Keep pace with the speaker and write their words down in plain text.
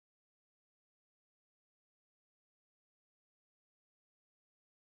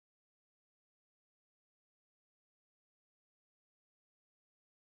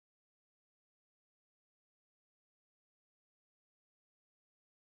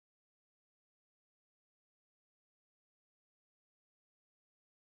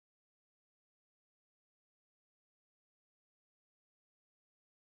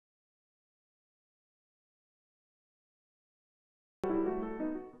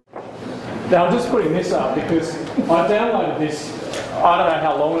Now I'm just putting this up because I downloaded this, I don't know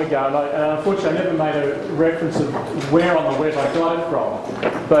how long ago, and unfortunately I never made a reference of where on the web I got it from.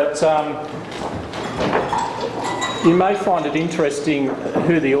 But you may find it interesting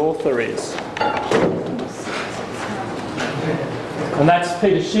who the author is. And that's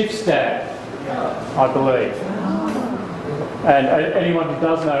Peter Schiff's dad, I believe. And anyone who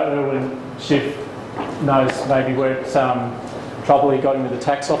does know Erwin Schiff knows maybe where it's trouble he got in with the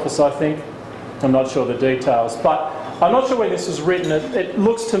tax office, I think. I'm not sure the details. But I'm not sure when this was written. It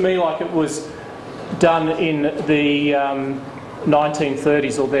looks to me like it was done in the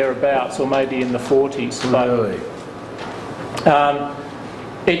 1930s or thereabouts, or maybe in the 40s. Really? But,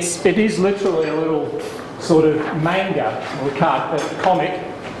 it is literally a little sort of manga, or comic,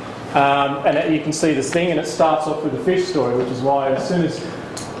 and you can see this thing, and it starts off with a fish story, which is why as soon as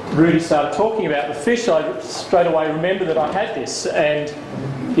Rudy started talking about the fish, I straight away remembered that I had this. And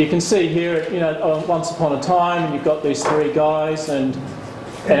you can see here, you know, once upon a time, and you've got these three guys, and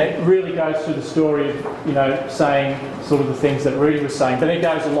it really goes through the story of, you know, saying sort of the things that Rudy was saying. But it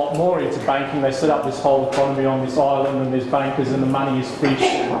goes a lot more into banking. They set up this whole economy on this island, and there's bankers, and the money is fish.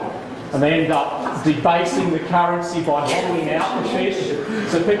 And they end up debasing the currency by hollowing out the fish,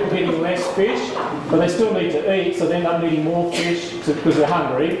 so people are getting less fish, but they still need to eat, so they end up needing more fish because they're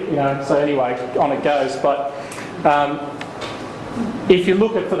hungry, you know. So anyway, on it goes. But if you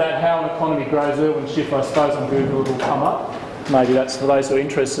look for that how an economy grows, Erwin Schiff, I suppose on Google it'll come up. Maybe that's for those who are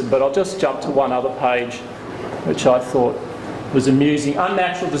interested. But I'll just jump to one other page, which I thought was amusing.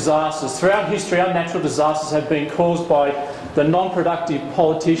 Unnatural disasters. Throughout history, unnatural disasters have been caused by the non-productive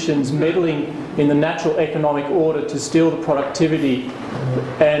politicians meddling in the natural economic order to steal the productivity.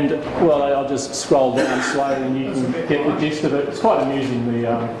 And, well, I'll just scroll down slowly and you can get the gist of it. It's quite amusing,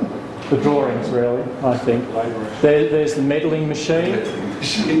 the drawings, really, I think. There's the meddling machine.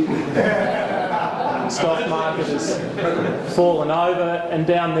 Stock market has fallen over, and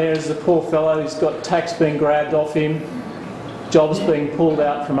down there is the poor fellow who's got tax being grabbed off him, jobs being pulled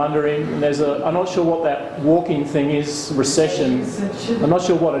out from under him, and there's I'm not sure what that walking thing is, recession. I'm not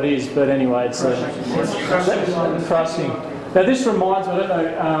sure what it is, but anyway, it's crushing. Now this reminds me, I don't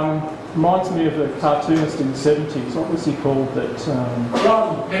know, reminds me of a cartoonist in the 70s. What was he called?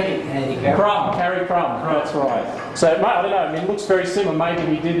 Harry Crumb, that's right. So, I don't know, I mean, it looks very similar. Maybe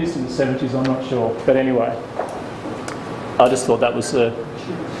he did this in the 70s, I'm not sure. But anyway, I just thought that was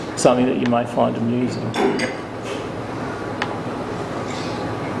something that you may find amusing.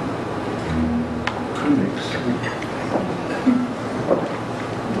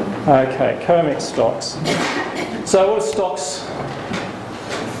 Okay, COMEX stocks. So what do stocks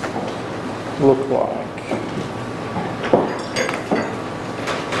look like?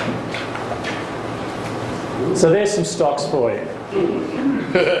 So there's some stocks for you.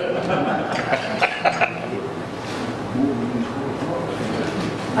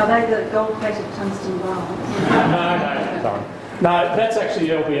 Are they the gold-plated tungsten bars? No, that's actually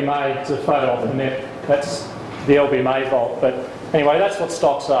LBMA. It's a photo of the net. That's the LBMA vault. But anyway, that's what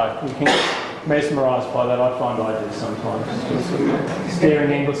stocks are. You can get mesmerised by that. I find I do sometimes. Just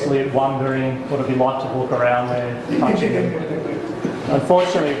staring endlessly at wondering what it'd be like to walk around there, touching them.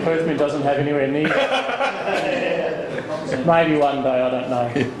 Unfortunately, Perthman doesn't have anywhere near. Maybe one day, I don't know.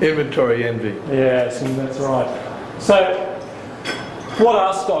 Inventory envy. Yes, and that's right. So, what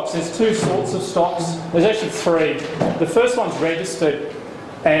are stocks? There's two sorts of stocks. There's actually three. The first one's registered,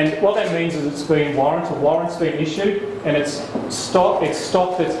 and what that means is it's been warrant's been issued, and it's stock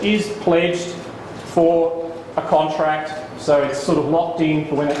that is pledged for a contract, so it's sort of locked in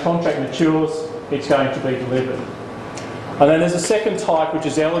for when that contract matures, it's going to be delivered. And then there's a second type which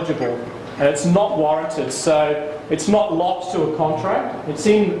is eligible, and it's not warranted, so it's not locked to a contract, it's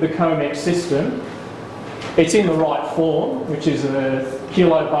in the COMEX system, it's in the right form, which is a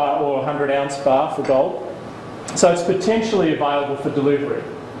kilo bar or a 100-ounce bar for gold. So it's potentially available for delivery.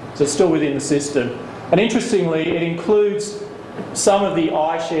 So it's still within the system. And interestingly, it includes some of the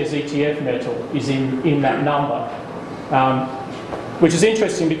iShares ETF metal is in that number, which is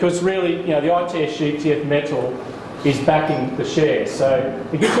interesting because really, you know, the iShares ETF metal is backing the share. So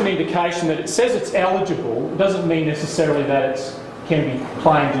it gives an indication that it says it's eligible. It doesn't mean necessarily that it can be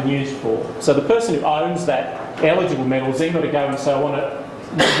claimed and used for. So the person who owns that eligible metal has then got to go and say, I want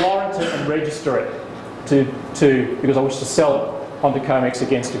to warrant it and register it because I wish to sell it onto COMEX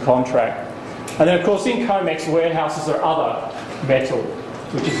against a contract. And then of course in COMEX warehouses are other metal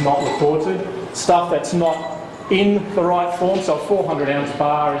which is not reported, stuff that's not in the right form, so a 400-ounce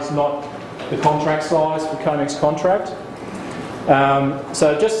bar is not the contract size for COMEX contract.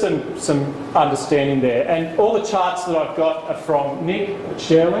 So just some understanding there. And all the charts that I've got are from Nick at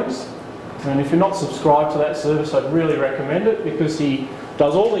ShareLinks. And if you're not subscribed to that service, I'd really recommend it, because he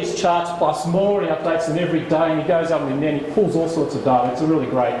does all these charts plus more, and he updates them every day, and he goes up and then he pulls all sorts of data. It's a really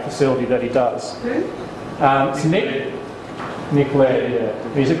great facility that he does. Who? It's Nick Laird,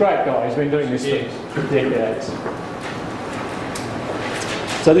 yeah. He's a great guy. He's been doing this for decades.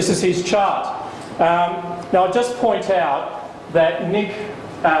 So this is his chart. Now I'll just point out that Nick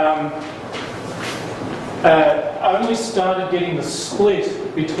only started getting the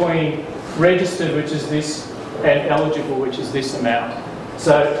split between registered, which is this, and eligible, which is this amount.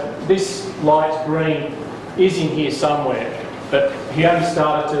 So this light green is in here somewhere, but he only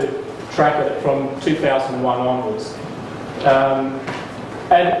started to track it from 2001 onwards.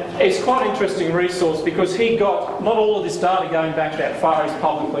 And it's quite an interesting resource, because he got not all of this data going back that far is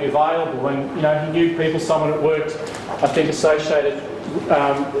publicly available, and you know, he knew people, someone that worked, I think, associated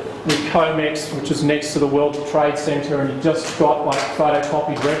with COMEX, which is next to the World Trade Center, and he just got like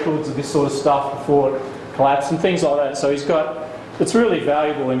photocopied records of this sort of stuff before it collapsed and things like that. So he's got, it's really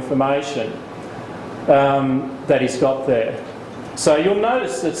valuable information that he's got there. So you'll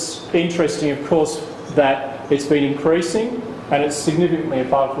notice it's interesting, of course, that it's been increasing, and it's significantly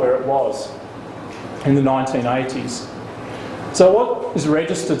above where it was in the 1980s. So what is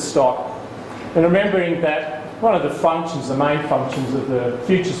registered stock? And remembering that one of the functions, the main functions of the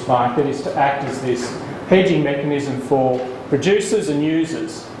futures market, is to act as this hedging mechanism for producers and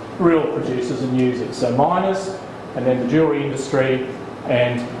users, real producers and users, so miners, and then the jewellery industry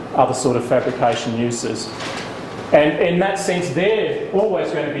and other sort of fabrication uses. And in that sense, they're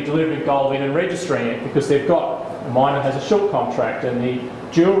always going to be delivering gold in and registering it, because they've got, the miner has a short contract and the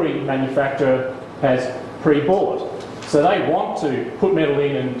jewellery manufacturer has pre-bought. So they want to put metal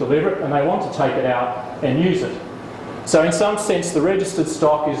in and deliver it, and they want to take it out and use it. So in some sense, the registered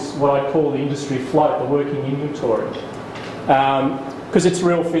stock is what I call the industry float, the working inventory. Because it's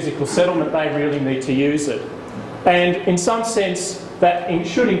real physical settlement, they really need to use it. And in some sense, that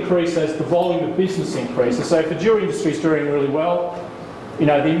should increase as the volume of business increases. So if the jewellery industry is doing really well, you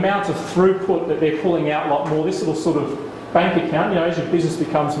know, the amount of throughput that they're pulling out a lot more, this little sort of bank account, you know, as your business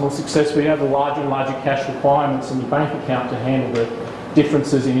becomes more successful, you have a larger and larger cash requirements in your bank account to handle the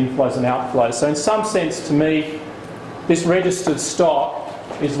differences in inflows and outflows. So in some sense, to me, this registered stock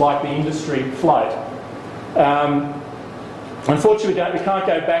is like the industry float. Unfortunately, we can't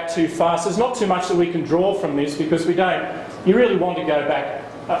go back too far, so there's not too much that we can draw from this, because we don't, you really want to go back,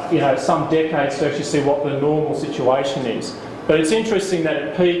 you know, some decades to actually see what the normal situation is. But it's interesting that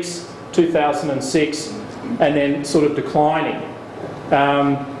it peaks 2006 and then sort of declining.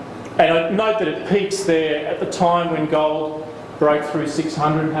 And I note that it peaks there at the time when gold broke through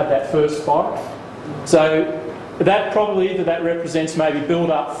 600, had that first spike. So that probably, that represents maybe build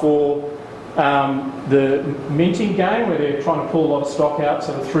up for the minting game, where they're trying to pull a lot of stock out,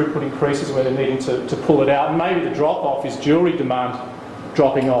 so the throughput increases where they're needing to pull it out. And maybe the drop off is jewellery demand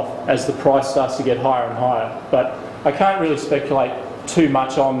dropping off as the price starts to get higher and higher. But I can't really speculate too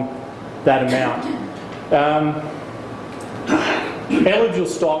much on that amount. Eligible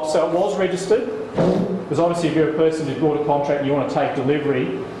stock, so it was registered, because obviously if you're a person who bought a contract and you want to take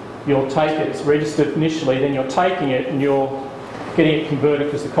delivery, you'll take it, it's registered initially, then you're taking it and you're getting it converted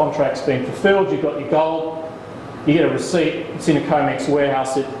because the contract's been fulfilled, you've got your gold, you get a receipt, it's in a COMEX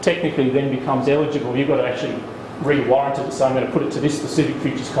warehouse, it technically then becomes eligible. You've got to actually re-warrant it, so I'm going to put it to this specific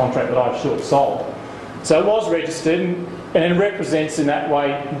futures contract that I've short sold. So it was registered, and it represents in that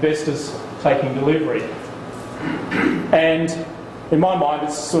way investors taking delivery. And in my mind,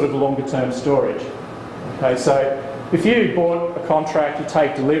 it's sort of a longer term storage. Okay, so if you bought a contract, you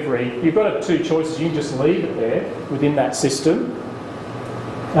take delivery, you've got two choices. You can just leave it there within that system,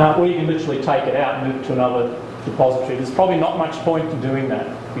 or you can literally take it out and move it to another depository. There's probably not much point in doing that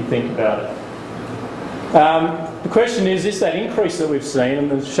if you think about it. The question is that increase that we've seen,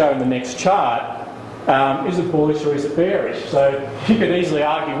 and as shown in the next chart, is it bullish or is it bearish? So you could easily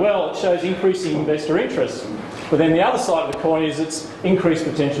argue, well, it shows increasing investor interest. But then the other side of the coin is it's increased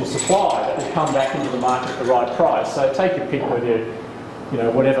potential supply that will come back into the market at the right price. So take your pick with you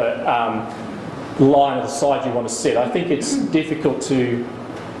know, whatever line of the side you want to set. I think it's difficult to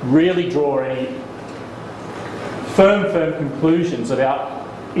really draw any firm conclusions about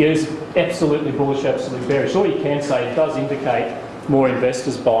is absolutely bullish, absolutely bearish. All you can say, it does indicate more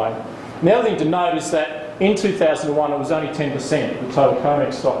investors buying. And the other thing to note is that in 2001 it was only 10% of the total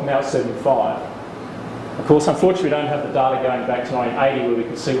COMEX stock, now it's 75%. Of course, unfortunately, we don't have the data going back to 1980 where we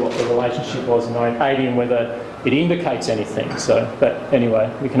can see what the relationship was in 1980 and whether it indicates anything. So, but anyway,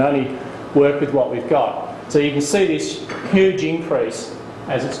 we can only work with what we've got. So you can see this huge increase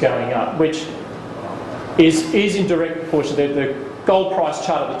as it's going up, which is in direct proportion. The gold price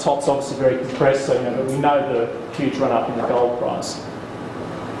chart at the top is obviously very compressed, so but we know the huge run up in the gold price.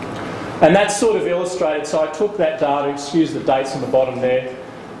 And that's sort of illustrated, so I took that data, excuse the dates on the bottom there,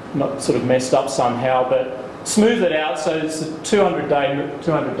 not sort of messed up somehow, but smooth it out, so it's a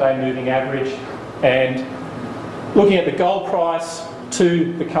 200-day moving average, and looking at the gold price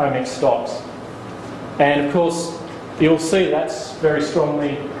to the COMEX stocks. And of course, you'll see that's very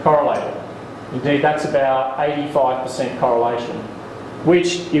strongly correlated. Indeed, that's about 85% correlation,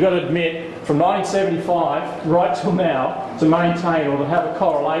 which you've got to admit, from 1975 right till now, to maintain or to have a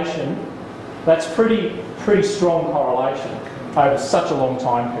correlation, that's pretty strong correlation over such a long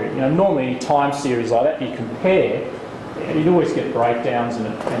time period. Normally time series like that, you compare, you'd always get breakdowns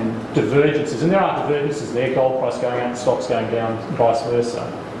and divergences, and there are divergences there, gold price going up, stocks going down, and vice versa.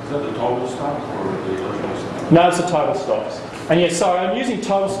 Is that the total stocks or the eligible stocks? No, it's the total stocks. And yes, so I'm using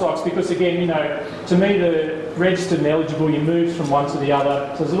total stocks because again, to me the registered and eligible, you move from one to the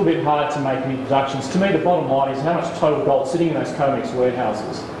other, so it's a little bit hard to make any deductions. To me the bottom line is how much total gold sitting in those COMEX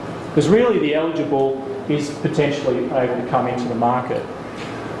warehouses. Because really the eligible is potentially able to come into the market.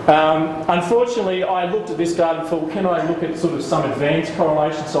 Unfortunately, I looked at this data and thought, can I look at sort of some advanced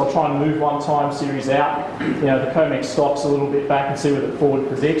correlation? So I'll try and move one time series out, the COMEX stocks a little bit back and see what it forward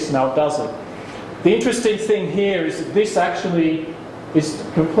predicts. No, it doesn't. The interesting thing here is that this actually is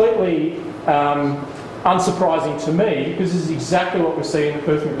completely unsurprising to me, because this is exactly what we see in the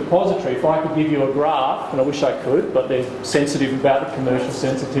Perth Depository. If I could give you a graph, and I wish I could, but they're sensitive about the commercial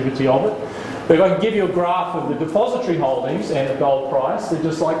sensitivity of it. But if I can give you a graph of the depository holdings and the gold price, they're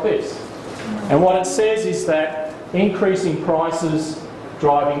just like this. And what it says is that increasing prices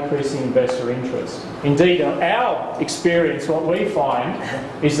drive increasing investor interest. Indeed, in our experience, what we find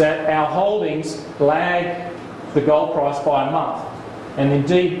is that our holdings lag the gold price by a month. And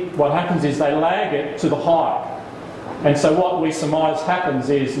indeed, what happens is they lag it to the high. And so what we surmise happens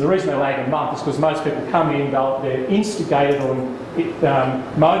is, and the reason they lag a month is because most people come in, they're instigated or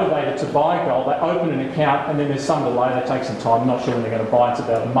motivated to buy gold, they open an account, and then there's some delay, they take some time, not sure when they're going to buy, it's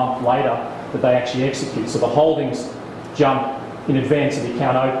about a month later that they actually execute. So the holdings jump in advance of the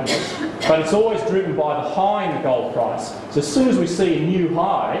account opening. But it's always driven by the high in the gold price. So as soon as we see a new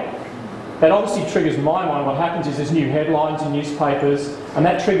high, that obviously triggers my mind. What happens is there's new headlines in newspapers, and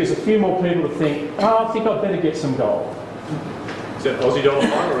that triggers a few more people to think, oh, I think I'd better get some gold. Is that Aussie dollar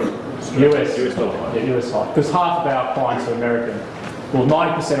high or US dollar high? Yeah, US high. Because half of our clients are American. Well,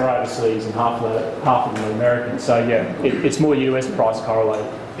 90% are overseas and half of them are American. So yeah, it's more US price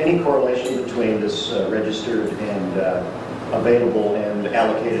correlated. Any correlation between this registered and available and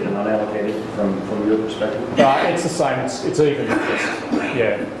allocated and unallocated from your perspective? It's the same. It's even,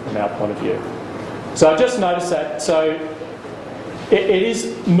 from our point of view. So I just noticed that. So it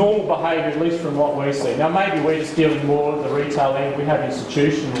is normal behaviour, at least from what we see. Now maybe we're just dealing more at the retail end. We have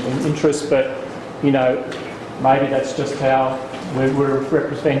institutional interest, but maybe that's just how we're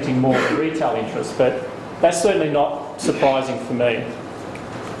representing more the retail interest. But that's certainly not surprising for me.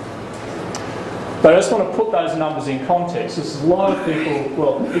 But I just want to put those numbers in context. There's a lot of people,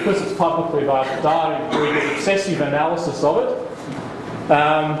 well, because it's publicly available data, we get excessive analysis of it.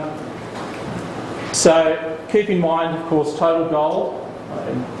 So keep in mind, of course, total gold,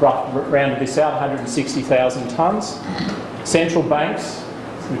 rounded this out, 160,000 tonnes. Central banks,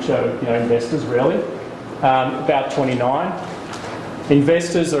 which are investors really, about 29.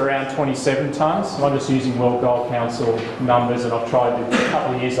 Investors are around 27 tonnes. I'm just using World Gold Council numbers, and I've tried to, a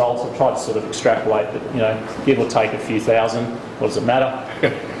couple of years old, so I've tried to sort of extrapolate that, give or take a few thousand. What does it matter?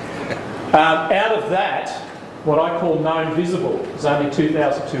 Out of that, what I call known visible is only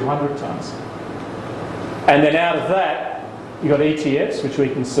 2,200 tonnes. And then out of that, you've got ETFs, which we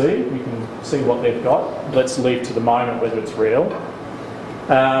can see. We can see what they've got. Let's leave to the moment whether it's real.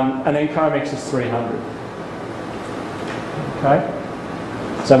 And then COMEX is 300. Okay?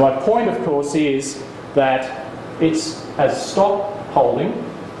 So my point, of course, is that it's, as stock holding,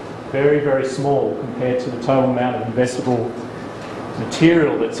 very, very small compared to the total amount of investable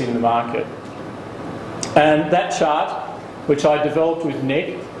material that's in the market. And that chart, which I developed with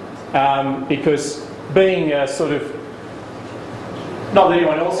Nick, because being a sort of, not that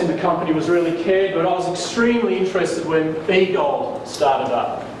anyone else in the company was really cared, but I was extremely interested when eGold started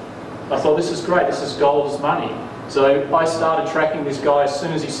up. I thought, this is great, this is gold as money. So I started tracking this guy as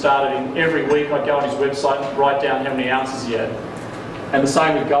soon as he started. And every week I'd go on his website and write down how many ounces he had. And the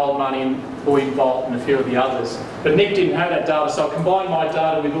same with gold money and bullion vault and a few of the others. But Nick didn't have that data, so I combined my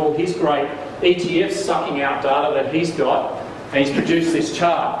data with all his great ETF sucking out data that he's got, and he's produced this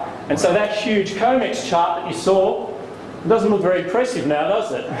chart. And so that huge COMEX chart that you saw, it doesn't look very impressive now,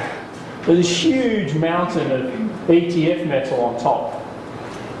 does it? There's this huge mountain of ETF metal on top.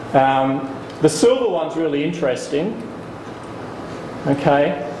 The silver one's really interesting.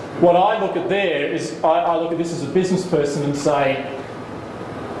 Okay, what I look at there is I look at this as a business person and say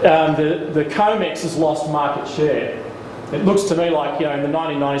the COMEX has lost market share. It looks to me like, you know, in the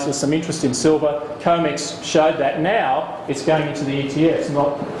 1990s there's some interest in silver. COMEX showed that. Now it's going into the ETFs,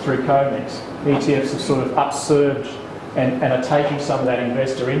 not through COMEX. ETFs have sort of upsurged and are taking some of that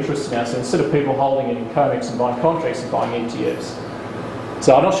investor interest now. So instead of people holding it in COMEX and buying contracts and buying ETFs.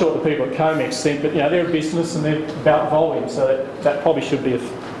 So I'm not sure what the people at COMEX think, but you know, they're a business and they're about volume, so that probably should be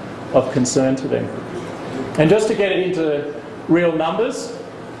of concern to them. And just to get it into real numbers,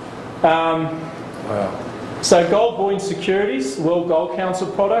 so gold bullion securities, the World Gold Council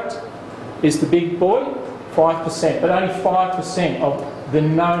product, is the big boy, 5%, but only 5% of the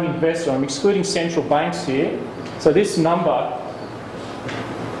known investor. I'm excluding central banks here. So this number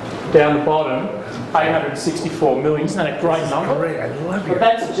down the bottom, 864 million, isn't that a great number? Great, I love But it.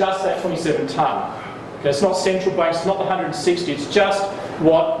 that's just that 27 tonne. Okay, it's not central banks, it's not the 160, it's just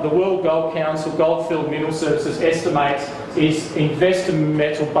what the World Gold Council, Goldfield Mineral Services estimates is investor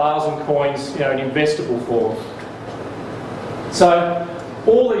metal bars and coins, you know, in investable form. So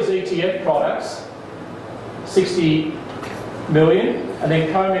all these ETF products, 60 million, and then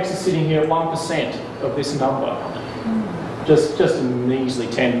COMEX is sitting here at 1% of this number. Just a measly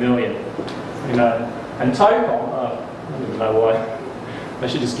 10 million, you know. And TOCOM, I don't even know why. They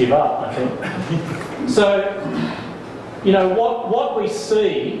should just give up, I think. So, you know, what we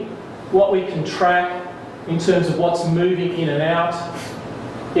see, what we can track in terms of what's moving in and out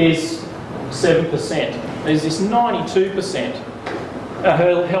is 7%. There's this 92%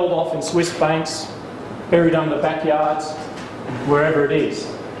 held off in Swiss banks, buried under backyards, wherever it is.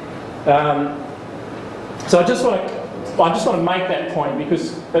 So I just want to make that point,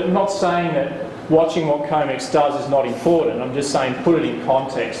 because I'm not saying that watching what COMEX does is not important. I'm just saying put it in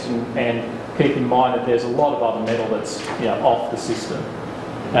context and keep in mind that there's a lot of other metal that's, you know, off the system.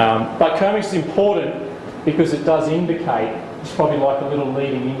 But COMEX is important because it does indicate, it's probably like a little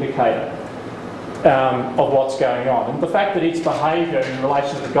leading indicator of what's going on. And the fact that its behaviour in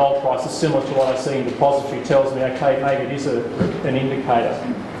relation to the gold price is similar to what I see in depository tells me, okay, maybe it is an indicator.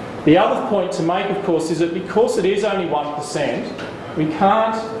 The other point to make, of course, is that because it is only 1%, we've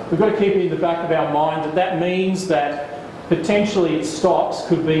got to keep it in the back of our mind that means that potentially its stocks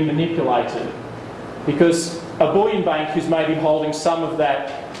could be manipulated, because a bullion bank who's maybe holding some of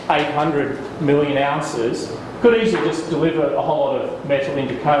that 800 million ounces could easily just deliver a whole lot of metal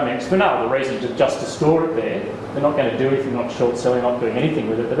into COMEX for no other reason just to store it there. They're not going to do anything, not short selling, not doing anything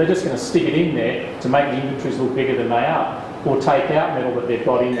with it, but they're just going to stick it in there to make the inventories look bigger than they are, or take out metal that they've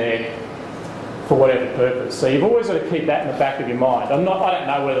got in there for whatever purpose. So you've always got to keep that in the back of your mind. I don't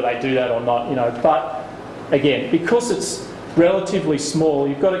know whether they do that or not, you know, but again, because it's relatively small,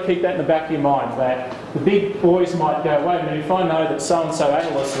 you've got to keep that in the back of your mind, that the big boys might go, wait a minute, if I know that so-and-so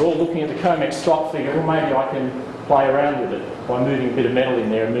analysts are all looking at the COMEX stock figure, well, maybe I can play around with it by moving a bit of metal in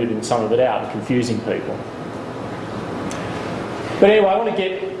there and moving some of it out and confusing people. But anyway, I want to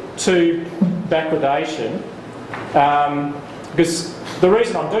get to backwardation, because the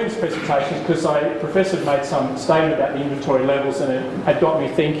reason I'm doing this presentation is because a professor made some statement about the inventory levels and it had got me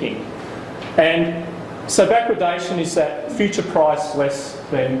thinking. And so backwardation is that future price less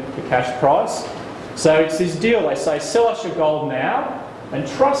than the cash price. So it's this deal, they say, sell us your gold now and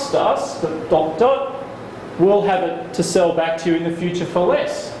trust us that ... we'll have it to sell back to you in the future for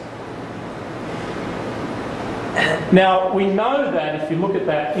less. Now, we know that if you look at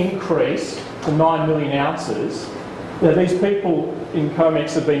that increase to 9 million ounces, that these people in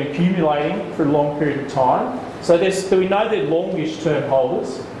COMEX have been accumulating for a long period of time. So we know they're longish term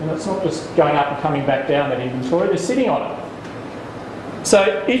holders, and it's not just going up and coming back down that inventory, they're sitting on it.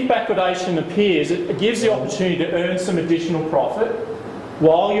 So if backwardation appears, it gives the opportunity to earn some additional profit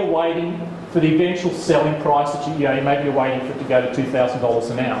while you're waiting for the eventual selling price that maybe you're waiting for it to go to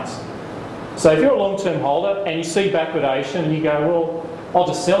 $2,000 an ounce. So if you're a long-term holder and you see backwardation and you go, well, I'll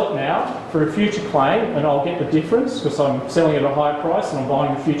just sell it now for a future claim and I'll get the difference because I'm selling it at a higher price and I'm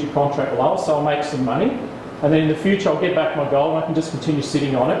buying the future contract lower, so I'll make some money. And then in the future I'll get back my gold and I can just continue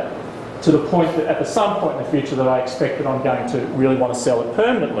sitting on it to the point that at some point in the future that I expect that I'm going to really want to sell it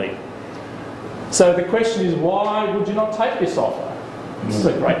permanently. So the question is, why would you not take this offer? This is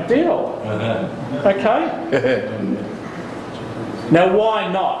a great deal. Okay? Now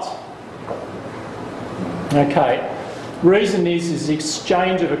why not? Okay. Reason is the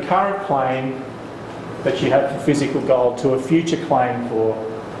exchange of a current claim that you have for physical gold to a future claim for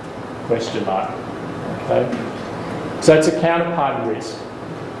question mark. Okay? So it's a counterparty risk.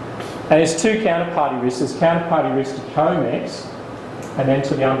 And there's two counterparty risks. There's counterparty risk to COMEX and then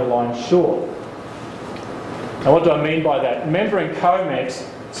to the underlying short. Now what do I mean by that? Remember in COMEX,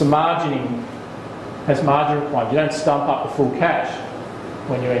 it's a margining, has margin requirements. You don't stump up the full cash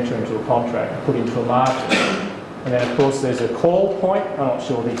when you enter into a contract and put into a margin. And then of course there's a call point. I'm not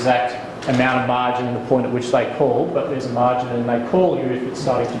sure the exact amount of margin and the point at which they call, but there's a margin and they call you if it's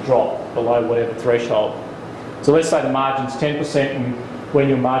starting to drop below whatever threshold. So let's say the margin's 10% and when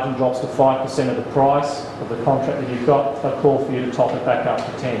your margin drops to 5% of the price of the contract that you've got, they'll call for you to top it back up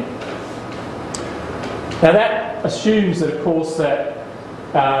to 10. Now that assumes that of course that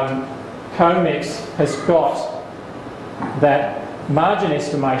COMEX has got that margin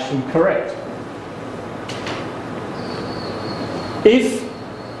estimation correct. If,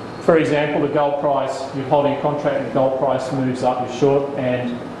 for example, the gold price, you're holding a contract and the gold price moves up, you're short, and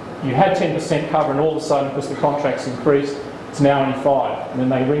you had 10% cover and all of a sudden, because the contract's increased, it's now only 5%. And then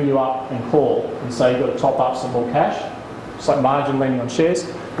they ring you up and call and say you've got to top up some more cash. It's like margin lending on shares.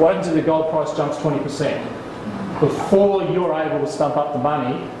 What happens if the gold price jumps 20%? Before you're able to stump up the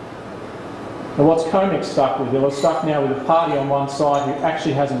money, and what's COMEX stuck with? They're stuck now with a party on one side who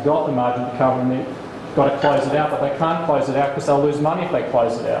actually hasn't got the margin to cover and they've got to close it out, but they can't close it out because they'll lose money if they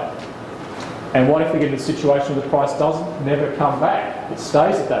close it out. And what if we get in a situation where the price doesn't never come back? It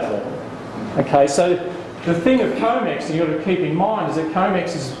stays at that level. Okay, so the thing of COMEX, and you've got to keep in mind, is that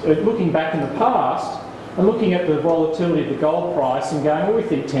COMEX is looking back in the past and looking at the volatility of the gold price and going, well, we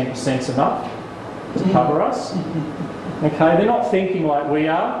think 10%'s enough to cover us. Okay, they're not thinking like we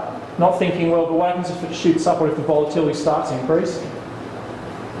are, not thinking, well, but what happens if it shoots up or if the volatility starts increasing?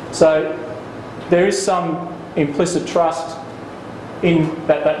 So there is some implicit trust in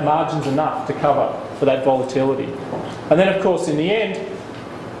that margin's enough to cover for that volatility. And then, of course, in the end,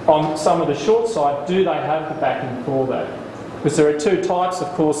 on some of the short side, do they have the backing for that? Because there are two types, of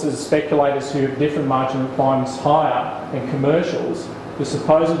course, there's speculators who have different margin requirements higher than commercials, because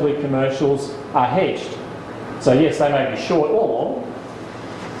supposedly commercials are hedged. So yes, they may be short or long,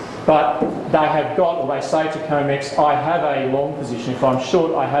 but they have got, or they say to COMEX, I have a long position. If I'm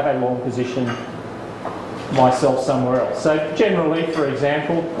short, I have a long position myself somewhere else. So generally, for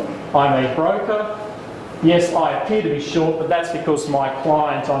example, I'm a broker. Yes, I appear to be short, but that's because my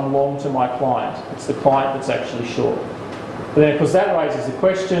client, I'm long to my client. It's the client that's actually short. But then, of course, that raises the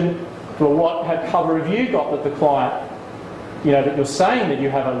question, well, what cover have you got that the client, that you're saying that you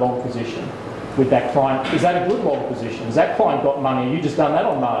have a long position with that client? Is that a good long position? Has that client got money? You just done that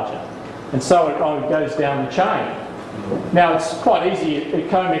on margin? And so it kind of goes down the chain. Now, it's quite easy at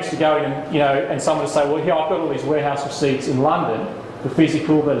COMEX to go in and, and someone to say, well, here, I've got all these warehouse receipts in London, the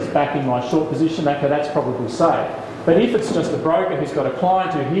physical that is backing my short position, okay, that's probably safe. But if it's just a broker who's got a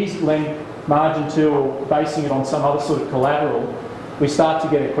client who he's lending margin to or basing it on some other sort of collateral, we start to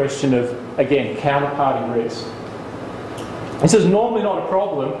get a question of, again, counterparty risk. This is normally not a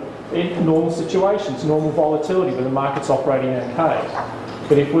problem in normal situations, normal volatility where the market's operating okay.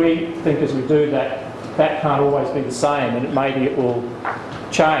 But if we think as we do that can't always be the same and maybe it will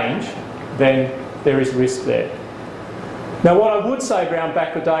change, then there is risk there. Now what I would say around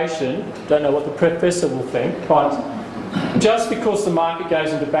backwardation, don't know what the professor will think, but just because the market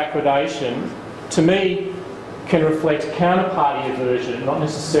goes into backwardation, to me, can reflect counterparty aversion, not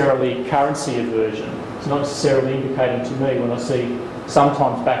necessarily currency aversion. It's not necessarily indicating to me when I see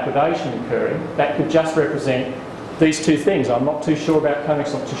sometimes backwardation occurring. That could just represent these two things. I'm not too sure about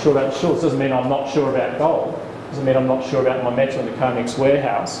COMEX, not too sure about the shorts. Doesn't mean I'm not sure about gold. Doesn't mean I'm not sure about my metal in the COMEX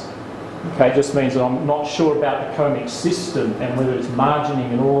warehouse. Okay, it just means that I'm not sure about the COMEX system and whether it's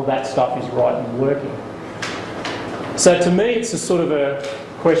margining and all of that stuff is right and working. So to me, it's a sort of a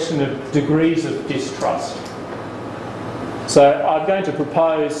question of degrees of distrust. So I'm going to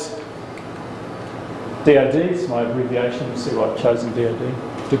propose DOD, it's my abbreviation, you'll see why I've chosen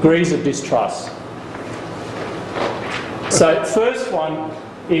DOD. Degrees of distrust. So first one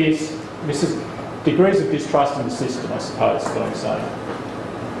is, this is degrees of distrust in the system, I suppose, is what I'm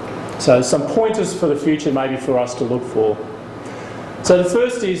saying. So some pointers for the future maybe for us to look for. So the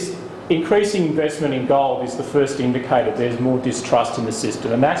first is increasing investment in gold is the first indicator there's more distrust in the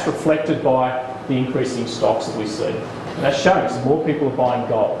system, and that's reflected by the increasing stocks that we see. And that's showing us more people are buying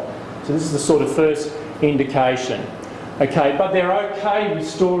gold. So this is the sort of first indication. Okay, but they're okay with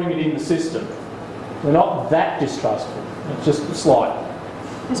storing it in the system. They're not that distrustful. It's just slight.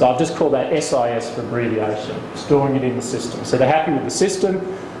 So I've just called that SIS for abbreviation, storing it in the system. So they're happy with the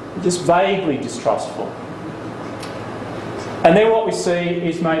system, just vaguely distrustful. And then what we see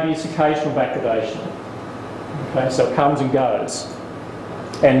is maybe it's occasional backwardation. Okay, so it comes and goes.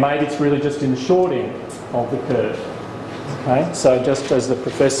 And maybe it's really just in the short end of the curve. Okay, so just as the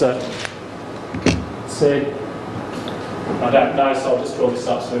professor said, I don't know, so I'll just draw this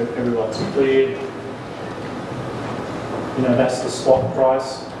up so everyone's clear. You know, that's the spot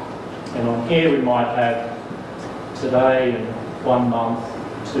price. And on here we might have today and 1 month,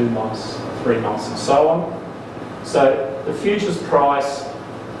 2 months, 3 months and so on. So the futures price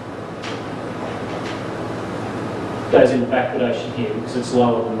goes in backwardation here because it's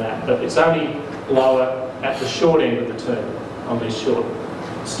lower than that, but it's only lower at the short end of the term on this short.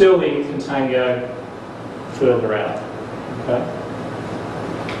 Still the contango further out. Okay.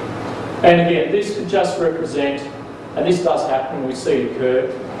 And again, this could just represent, and this does happen, we see it occur.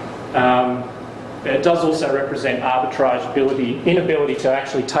 It does also represent arbitrage inability to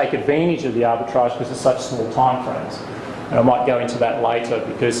actually take advantage of the arbitrage because it's such small time frames. And I might go into that later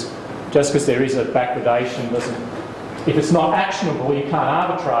because just because there is a backwardation doesn't, if it's not actionable, you can't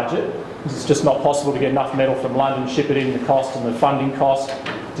arbitrage it because it's just not possible to get enough metal from London, ship it in, the cost and the funding cost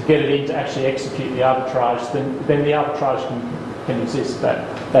to get it in to actually execute the arbitrage, then the arbitrage can exist,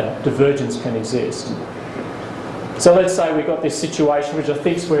 that divergence can exist. So let's say we've got this situation, which I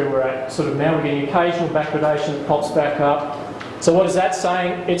think is where we're at, sort of now we're getting occasional backwardation that pops back up. So what is that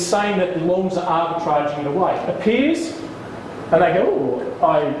saying? It's saying that the longs are arbitraging it away. It appears, and they go,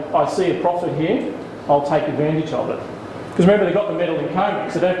 oh, I see a profit here, I'll take advantage of it. Because remember, they've got the metal in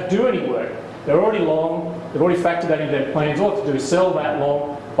COMEX, so they don't have to do any work. They're already long, they've already factored that into their plans. All they have to do is sell that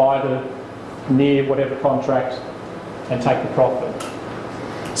long, buy the near whatever contract, and take the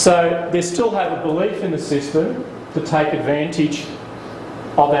profit. So they still have a belief in the system to take advantage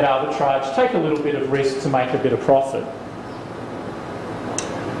of that arbitrage, take a little bit of risk to make a bit of profit.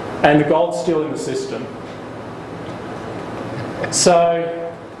 And the gold's still in the system.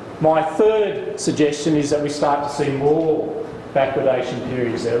 So my third suggestion is that we start to see more backwardation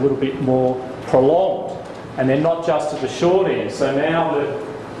periods. They're a little bit more prolonged, and they're not just at the short end. So now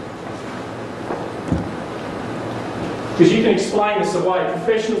because you can explain this away,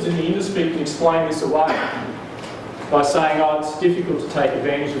 professionals in the industry can explain this away by saying, oh, it's difficult to take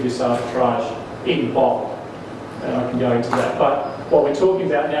advantage of this arbitrage in bulk. And I can go into that. But what we're talking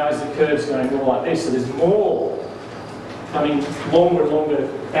about now is the curves going more like this. So there's more, I mean, longer and longer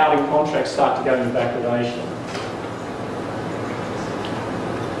out in contracts start to go into backwardation.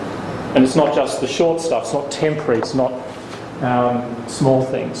 And it's not just the short stuff, it's not temporary, it's not small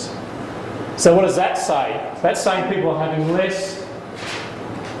things. So what does that say? That's saying people are having less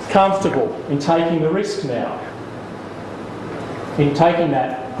comfortable in taking the risk now, in taking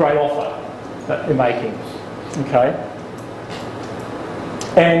that great offer that they're making. Okay?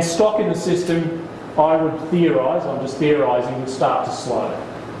 And stock in the system, I would theorise, I'm just theorising, would start to slow.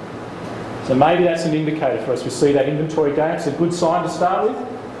 So maybe that's an indicator for us. We see that inventory down, it's a good sign to start with.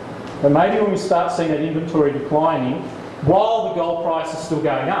 But maybe when we start seeing that inventory declining, while the gold price is still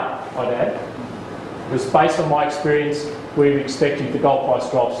going up, I'd add, because based on my experience, we're expecting if the gold price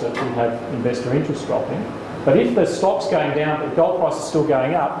drops that we'll have investor interest dropping. But if the stock's going down but the gold price is still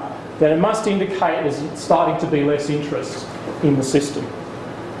going up, then it must indicate there's starting to be less interest in the system.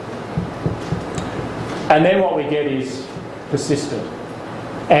 And then what we get is persistent.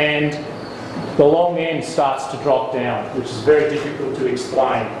 And the long end starts to drop down, which is very difficult to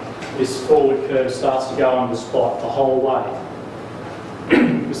explain. This forward curve starts to go on the spot the whole way.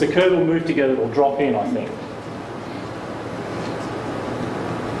 Because the curve will move together, it'll drop in, I think.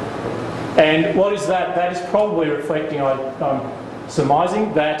 And what is that? That is probably reflecting, I'm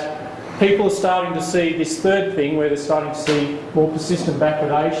surmising, that people are starting to see this third thing where they're starting to see more persistent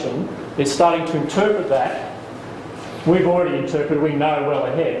backwardation. They're starting to interpret that. We've already interpreted, we know well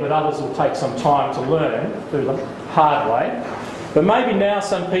ahead, but others will take some time to learn through the hard way. But maybe now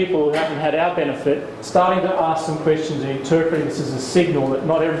some people who haven't had our benefit starting to ask some questions and interpreting this as a signal that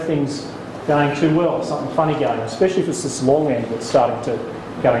not everything's going too well, there's something funny going on, especially if it's this long end that's starting to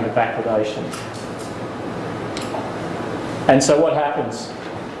go into backwardation. And so what happens?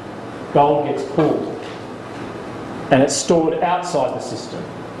 Gold gets pulled and it's stored outside the system.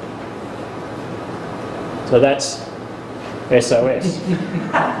 So that's SOS.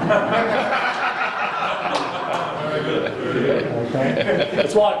 Okay.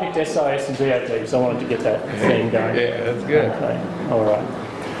 That's why I picked SOS and DOD, because I wanted to get that theme going. Yeah, that's good. Okay, all right.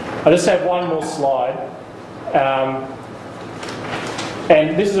 I just have one more slide.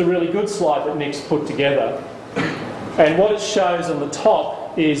 And this is a really good slide that Nick's put together. And what it shows on the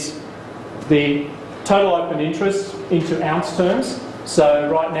top is the total open interest into ounce terms. So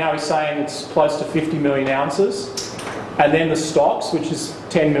right now he's saying it's close to 50 million ounces. And then the stocks, which is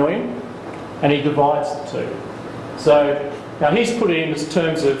 10 million. And he divides the two. So now he's put it in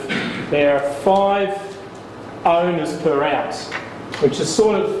terms of there are 5 owners per ounce, which is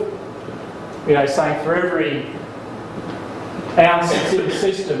sort of, you know, saying for every ounce that's in the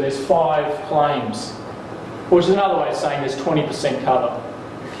system, there's 5 claims. Which is another way of saying there's 20% cover.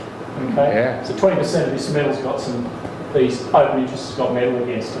 Okay? Yeah. So 20% of this metal's got these open interests have got metal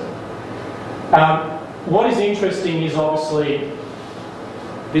against it. What is interesting is obviously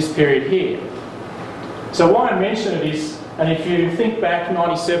this period here. So why I mention it is, and if you think back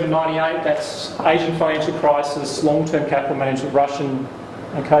 97, 98, that's Asian financial crisis, long-term capital management, Russian,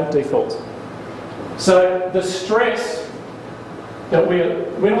 okay, defaults. So the stress that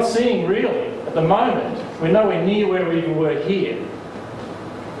we're not seeing really at the moment, we're nowhere near where we even were here.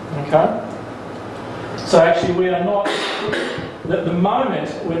 Okay? So actually we are not, at the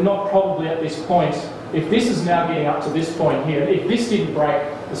moment, we're not probably at this point. If this is now getting up to this point here, if this didn't break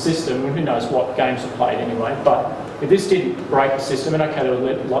the system, who knows what games are played anyway, but if this didn't break the system, and okay, there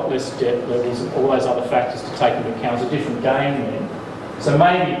were a lot less debt levels and all those other factors to take into account, it's a different game then. So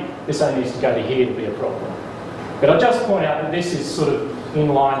maybe this only needs to go to here to be a problem. But I'll just point out that this is sort of in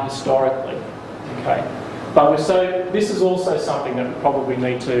line historically, okay? But this is also something that we probably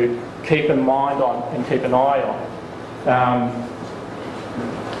need to keep in mind on and keep an eye on.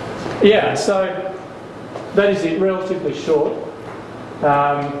 Yeah, so that is it, relatively short.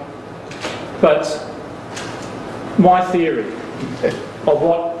 But my theory of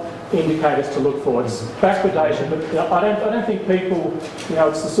what indicators to look for, it's backwardation, but I don't think people, you know,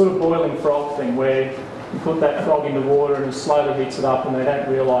 it's the sort of boiling frog thing where you put that frog in the water and it slowly heats it up and they don't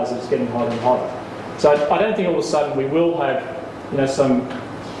realise that it's getting hotter and hotter. So I don't think all of a sudden we will have, you know,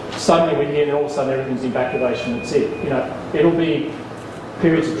 suddenly we're here and all of a sudden everything's in backwardation, that's it. You know, it'll be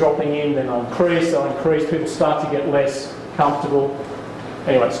periods of dropping in, then they'll increase, people start to get less comfortable.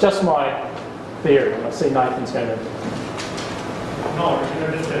 Anyway, it's just my theory. I see Nathan's going to... No,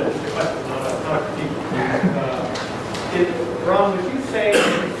 just a question, not a critique. Bron, would you say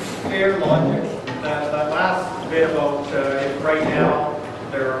fair logic, that last bit about if right now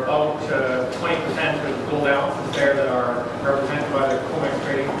there are about 20% of gold ounces there that are represented by the COMEX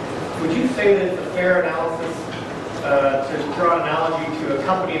trading, would you say that it's a fair analysis to draw an analogy to a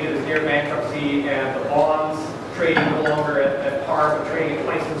company that is near bankruptcy and the bonds trading no longer at par but trading at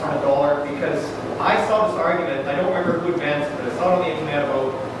 20 cents on the dollar? Because I saw this argument, I don't remember who advanced it, I saw it on the internet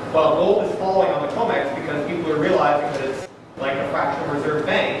about, well, gold is falling on the COMEX because people are realizing that it's like a fractional reserve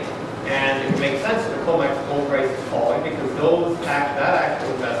bank, and it makes sense that the COMEX gold price is falling because that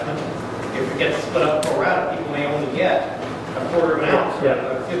actual investment, if it gets split up pro rata, people may only get a quarter of an ounce or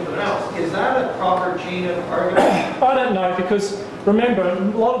a fifth of an ounce. Is that a proper chain of argument? I don't know, because remember, a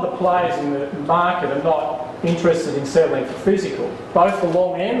lot of the players in the market are not interested in settling for physical. Both the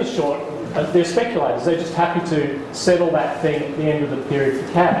long and the short, they're speculators. They're just happy to settle that thing at the end of the period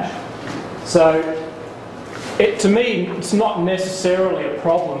for cash. So, to me, it's not necessarily a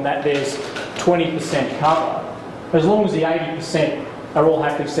problem that there's 20% cover, as long as the 80% are all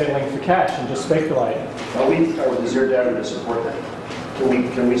happily settling for cash and just speculating. Is there data to support that?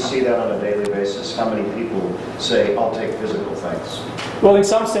 Can we see that on a daily basis? How many people say, I'll take physical, thanks? Well, in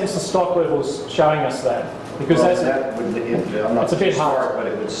some sense, the stock level is showing us that. Because well, I'm not it's a bit hard, but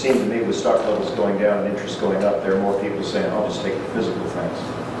it would seem to me with stock levels going down and interest going up, there are more people saying, I'll just take the physical,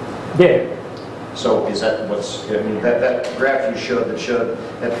 thanks. Yeah. So is that that graph you showed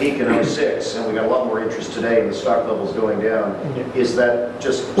that peak in 06, and we got a lot more interest today and the stock levels going down, is that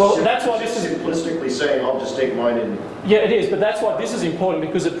just that's why this is simplistically saying, I'll just take mine in? Yeah, it is, but that's why this is important,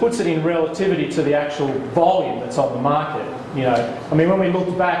 because it puts it in relativity to the actual volume that's on the market. You know, I mean, when we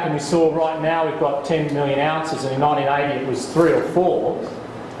looked back and we saw right now we've got 10 million ounces, and in 1980 it was 3 or 4,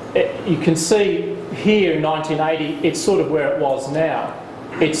 you can see here in 1980 it's sort of where it was now.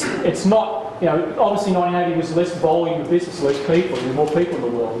 It's not. You know, obviously 1980 was less volume of business, less people. There's more people in the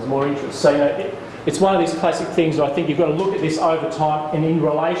world, there's more interest. So, you know, it's one of these classic things that I think you've got to look at this over time and in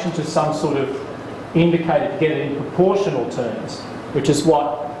relation to some sort of indicator to get it in proportional terms, which is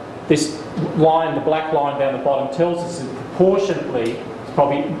what this line, the black line down the bottom, tells us. Is proportionately, it's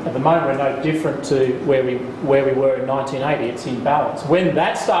probably at the moment we're no different to where we were in 1980. It's in balance. When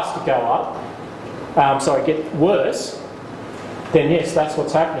that starts to go up, get worse, then yes, that's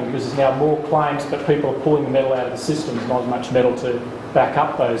what's happening, because there's now more claims, but people are pulling the metal out of the system. There's not as much metal to back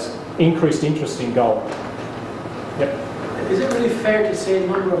up those increased interest in gold. Yep. Is it really fair to say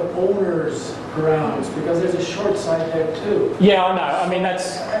number of owners per ounce? Because there's a short side there too. Yeah, I know. I mean,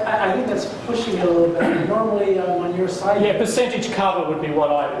 that's... I think that's pushing it a little bit. Normally on your side... Yeah, percentage cover would be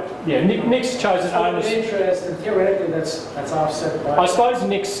what I... Yeah, Nick's chosen owners... interest, and theoretically that's offset by... I suppose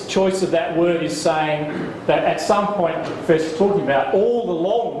Nick's choice of that word is saying that at some point, the professor's talking about, all the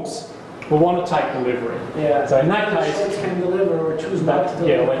longs will want to take delivery. Yeah. So in that Which case, ones can deliver or choose not to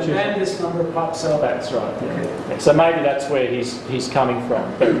yeah, deliver, well, and then this number pops up. that's right. Yeah. Okay. Yeah, so maybe that's where he's coming from.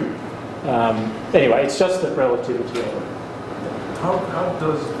 But anyway, it's just the relativity of it. How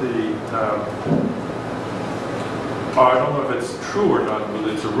does the, I don't know if it's true or not, but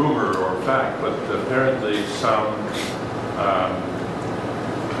it's a rumor or a fact, but apparently some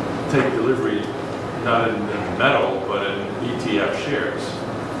take delivery not in metal, but in ETF shares.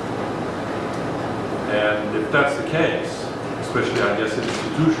 And if that's the case, especially I guess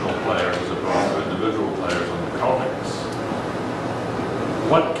institutional players as opposed to individual players on the COMEX,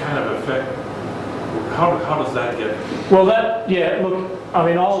 what kind of effect, how does that get? Well, that, yeah, look, I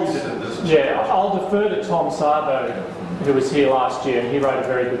mean, I'll defer to Tom Sarbo, who was here last year, and he wrote a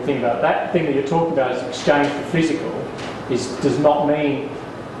very good thing about that. Thing that you're talking about is exchange for physical, does not mean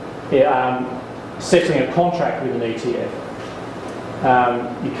settling a contract with an ETF.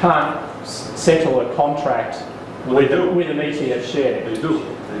 You can't settle a contract with an ETF share. They do.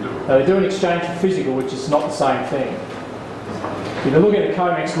 They do an exchange for physical, which is not the same thing. If you look at the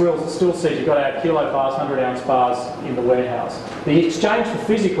COMEX rules, it still says you've got to have kilo bars, 100-ounce bars in the warehouse. The exchange for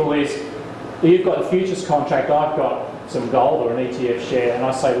physical is, you've got a futures contract, I've got some gold or an ETF share, and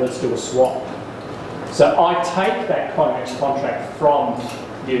I say, let's do a swap. So I take that COMEX contract from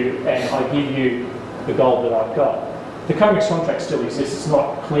you, and I give you the gold that I've got. The COMEX contract still exists. It's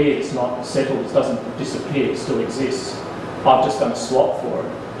not cleared, it's not settled, it doesn't disappear, it still exists. I've just done a swap for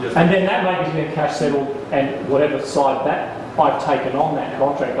it. Yes. And then that may be then cash settled, and whatever side that I've taken on that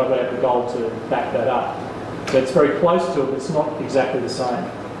contract, I've got to have the gold to back that up. So it's very close to it, but it's not exactly the same.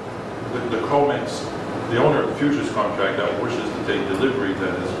 The COMEX, the owner of the futures contract that wishes to take delivery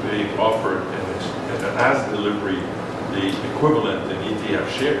that is being offered and as delivery the equivalent in ETF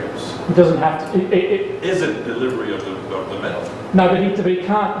shares. It doesn't have to. Isn't delivery of the metal. No, but he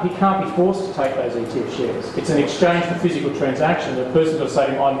can't be forced to take those ETF shares. It's an exchange for physical transaction. The person will say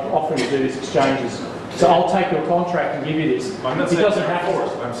to him, I'm offering to do these exchanges, so I'll take your contract and give you this. I'm not he saying doesn't they're have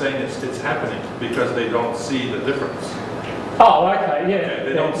forced. I'm saying it's happening because they don't see the difference. Oh, okay, yeah. Okay,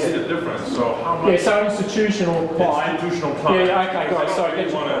 they don't see the difference. So how much? Yeah, so institutional client. Institutional client. Yeah, okay, Because right. Sorry, they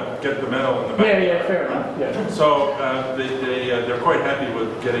get want you. to get the metal in the back. Yeah, fair enough. Yeah. So they're quite happy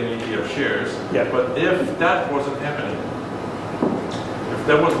with getting ETF shares. Yeah. But if that wasn't happening, if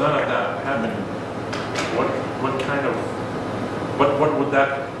there was none of that happening, what kind of what would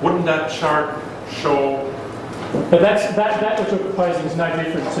that? Wouldn't that chart show? But that which you're proposing is no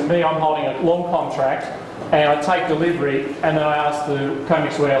different to me. I'm holding a long contract, and I take delivery, and then I ask the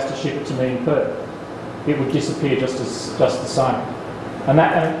COMEX warehouse to ship it to me in Perth. It would disappear just the same.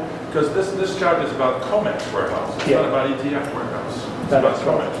 Because this chart is about COMEX warehouse. It's not about ETF warehouse. It's about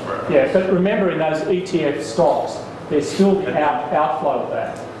COMEX warehouse. Yeah, but remember in those ETF stocks, there's still the outflow of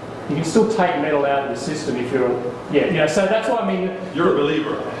that. You can still take metal out of the system if you're, so that's what I mean. You're a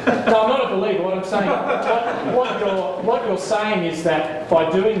believer. No, I'm not a believer. What I'm saying, what you're saying is that by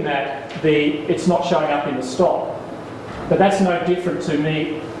doing that, it's not showing up in the stock. But that's no different to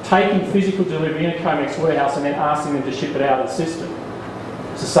me taking physical delivery in a COMEX warehouse and then asking them to ship it out of the system.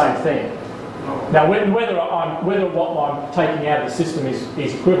 It's the same thing. Now, whether what I'm taking out of the system is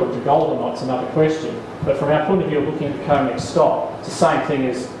equivalent to gold or not is another question. But from our point of view of looking at the COMEX stock, it's the same thing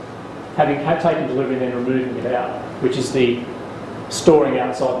as having taken delivery and then removing it out, which is the storing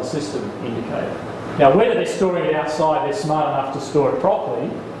outside the system indicator. Now, whether they're storing it outside, they're smart enough to store it properly,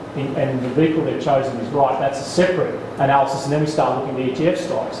 and the vehicle they've chosen is right, that's a separate analysis, and then we start looking at the ETF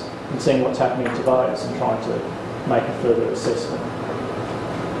stocks and seeing what's happening to those and trying to make a further assessment.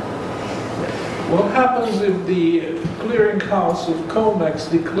 What happens if the clearinghouse of COMEX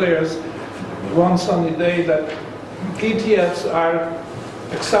declares one sunny day that ETFs are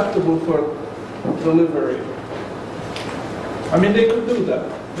acceptable for delivery? I mean, they could do that.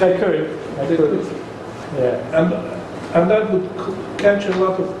 They could. Yeah. And that would catch a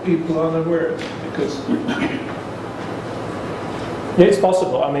lot of people unawares because. Yeah, it's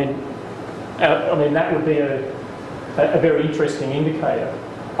possible. I mean, that would be a very interesting indicator.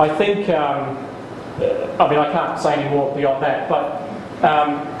 I think. I can't say any more beyond that, but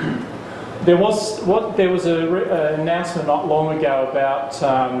there was an announcement not long ago about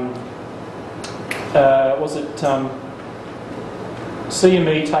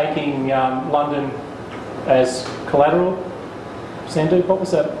CME taking London as collateral. Sandeep, what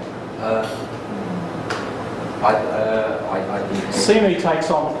was that? CME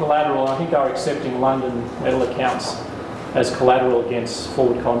takes on collateral. I think they were accepting London metal accounts as collateral against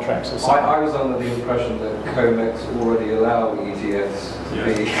forward contracts or something. I was under the impression that COMEX already allow ETFs to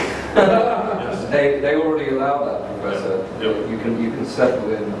be. Yes. They already allow that, Professor. Yep. You can settle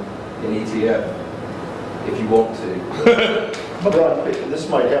in in ETF if you want to. Bron, this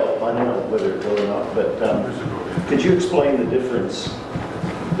might help, I don't know whether it will or not, but could you explain the difference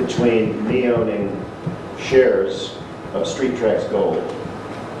between me owning shares of Street Tracks Gold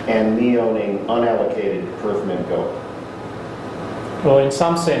and me owning unallocated Perth Mint Gold? Well, in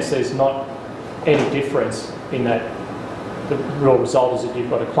some sense, there's not any difference in that the real result is that you've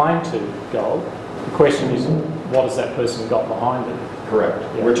got a claim to gold. The question is, what has that person got behind it? Correct.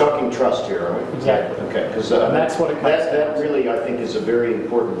 Yeah. We're talking trust here, aren't we? Exactly. Okay, because And that's what it comes down that to. really, I think, is a very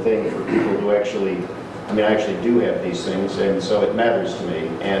important thing for people who actually, I mean, I actually do have these things, and so it matters to me.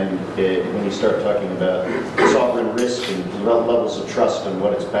 And when you start talking about sovereign risk and levels of trust and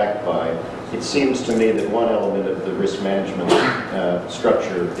what it's backed by, it seems to me that one element of the risk management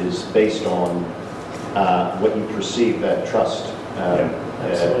structure is based on what you perceive that trust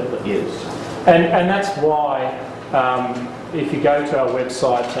is. And that's why, if you go to our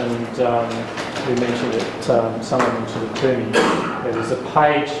website, and we mentioned it, someone mentioned it to me, there's a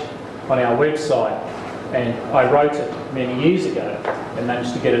page on our website, and I wrote it many years ago and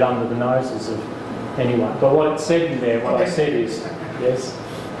managed to get it under the noses of anyone. But what it said in there, what I said is, yes,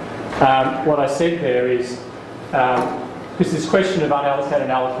 what I said there is, because this question of unallocated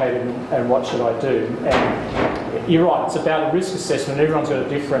and allocated and what should I do, and you're right, it's about a risk assessment. Everyone's got a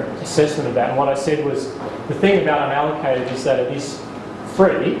different assessment about it. And what I said was, the thing about unallocated is that it is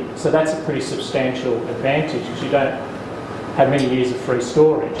free, so that's a pretty substantial advantage because you don't have many years of free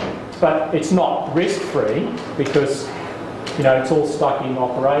storage. But it's not risk-free because, you know, it's all stuck in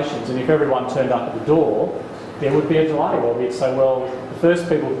operations, and if everyone turned up at the door, there would be a delay. Well, we'd say, well, the first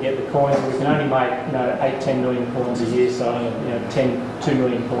people to get the coins, we can only make, you know, 8-10 million coins a year, so only, you know, 2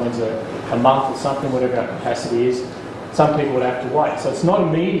 million coins a month or something, whatever our capacity is. Some people would have to wait. So it's not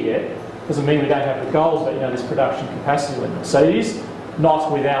immediate. Doesn't mean we don't have the goals, but, you know, there's production capacity limits. So it is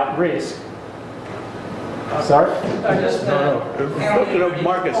not without risk. Sorry? Just,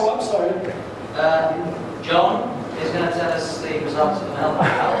 Marcus. Oh, I'm sorry. John is going to tell us the results of the health.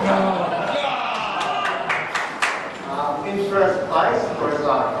 In first place was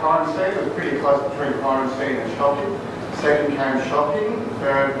Quarantine. It was pretty close between Quarantine and Shocking. Second came Shocking.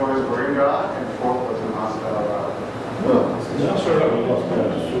 Third was Warringah, and fourth was the Master.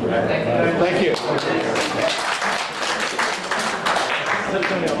 Thank you.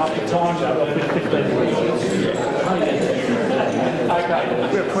 Okay,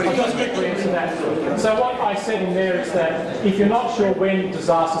 I'll just quickly answer that. So what I said in there is that if you're not sure when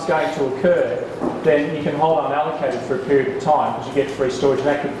disaster is going to occur, then you can hold unallocated for a period of time because you get free storage.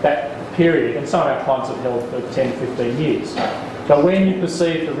 That period, and some of our clients have held for 10, 15 years. But when you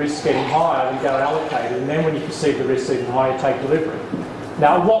perceive the risk getting higher, you go allocated, and then when you perceive the risk even higher, you take delivery.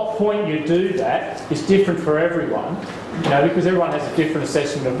 Now, at what point you do that is different for everyone, you know, because everyone has a different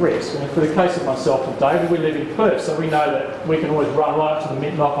assessment of risk. And for the case of myself and David, we live in Perth, so we know that we can always run right up to the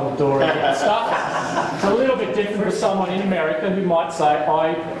mint, knock on the door and get stuff. It's a little bit different for someone in America who might say,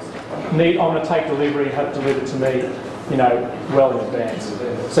 I want to take delivery and have it delivered to me, you know, well in advance.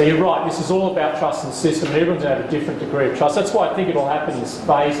 So you're right, this is all about trust in the system, and everyone's going to have a different degree of trust. That's why I think it'll happen in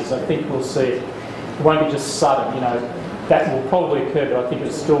phases. I think we'll see it. It won't be just sudden, you know. That will probably occur, but I think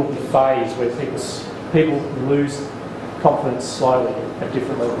it'll still be a phase where people lose confidence slowly at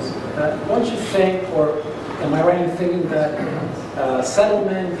different levels. Don't you think, or am I right in thinking that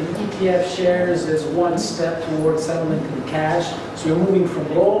settlement in ETF shares is one step towards settlement in cash? So you're moving from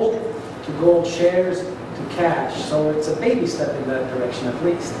gold to gold shares to cash. So it's a baby step in that direction at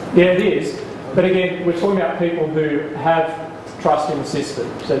least. Yeah, it is. But again, we're talking about people who have trust in the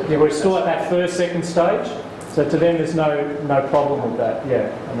system. So we're still at that first, second stage. So to them, there's no problem with that.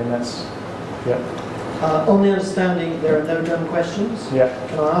 Yeah, I mean that's, yeah. On the understanding there are no dumb questions. Yeah.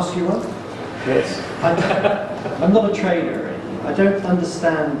 Can I ask you one? Yes. I'm not a trader. I don't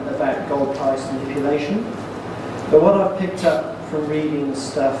understand about gold price manipulation. But what I've picked up from reading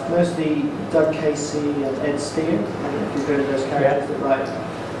stuff, mostly Doug Casey and Ed Steer, I don't know if you've heard of those characters that write,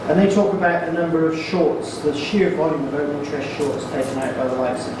 and they talk about the number of shorts, the sheer volume of open interest shorts taken out by the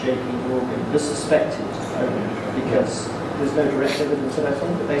likes of JP Morgan, the suspected open interest, because there's no direct evidence of that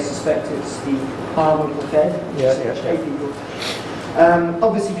one, but they suspect it's the arm of the Fed, people.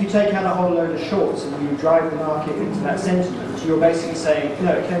 Obviously, if you take out a whole load of shorts and you drive the market into that sentiment, you're basically saying,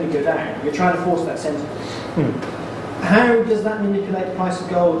 no, it can only go down. You're trying to force that sentiment. How does that manipulate the price of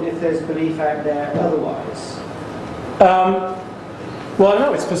gold if there's belief out there otherwise? Well,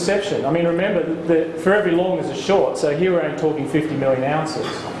 no, it's perception. I mean, remember that for every long there's a short, so here we're only talking 50 million ounces.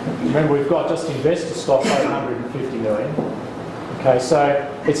 Remember, we've got just investor stock 850 million. Okay,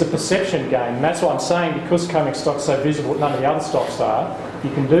 so it's a perception game, and that's why I'm saying, because COMEX stock's so visible, none of the other stocks are, you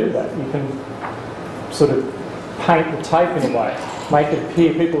can do that. You can sort of paint the tape in a way, make it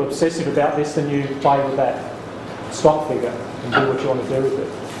appear people are obsessive about this, then you play with that stock figure and do what you want to do with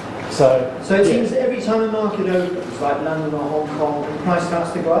it. So it seems every time a market opens, like London or Hong Kong, the price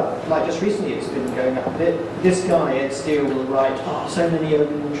starts to go up. Like just recently it's been going up a bit. This guy, Ed Steele, will write, so many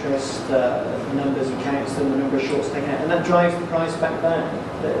open interest numbers, he counts them, the number of shorts taken out, and that drives the price back down.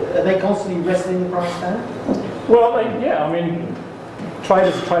 Are they constantly wrestling the price down? Well, yeah, I mean,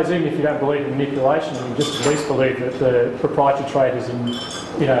 traders are traders, even if you don't believe in manipulation, you just at least believe that the proprietary traders in,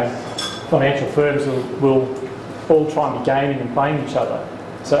 you know, financial firms will all try and be gaming and playing each other.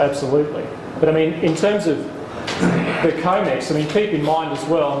 So absolutely. But I mean, in terms of the COMEX, I mean, keep in mind as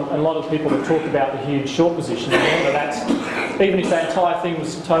well, and a lot of people have talked about the huge short position, remember that's, even if that entire thing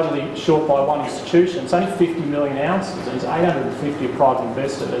was totally short by one institution, it's only 50 million ounces, there's 850 of private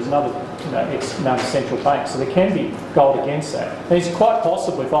investor, there's another, you know, another central bank, so there can be gold against that. And it's quite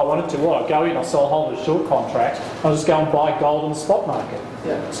possible, if I wanted to, well, I'll go in, I'll sell a whole lot of short contracts, I'll just go and buy gold on the spot market.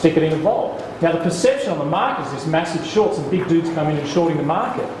 Yeah. Stick it in a vault. Now the perception on the market is this massive shorts and big dudes come in and shorting the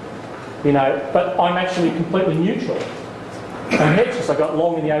market, you know, but I'm actually completely neutral. I'm hedged, I got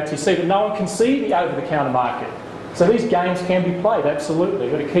long in the OTC, but no one can see the over-the-counter market. So these games can be played, absolutely.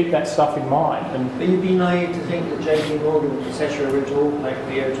 You've got to keep that stuff in mind. But you'd be naive to think that JP Morgan, etc., would all play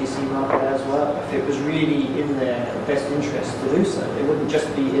the OTC market as well. If it was really in their best interest to do so, it wouldn't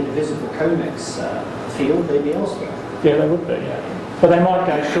just be in a visible COMEX field, they'd be elsewhere. Yeah, they would be, yeah. But they might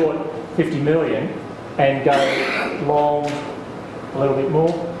go short 50 million and go long a little bit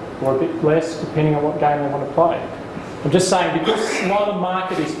more or a bit less, depending on what game they want to play. I'm just saying, because while the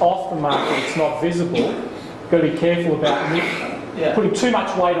market is off the market, it's not visible, you've got to be careful about putting too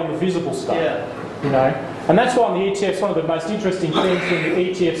much weight on the visible stuff. Yeah. You know? And that's why on the ETFs, one of the most interesting things when the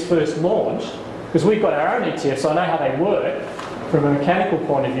ETFs first launched, because we've got our own ETFs, so I know how they work, from a mechanical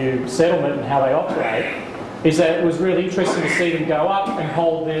point of view, settlement and how they operate, is that it was really interesting to see them go up and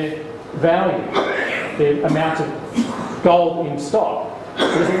hold their value, the amount of gold in stock.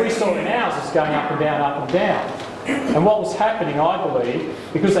 Because what we saw in ours is going up and down, up and down. And what was happening, I believe,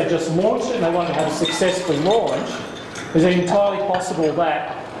 because they just launched it and they wanted to have a successfully launch, is it entirely possible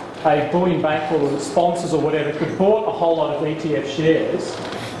that a bullion bank or sponsors or whatever could bought a whole lot of ETF shares.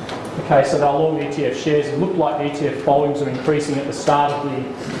 Okay, so they're long ETF shares. It looked like the ETF volumes were increasing at the start of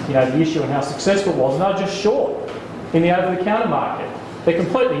the, you know, the issue and how successful it was, and they're just short in the over-the-counter market. They're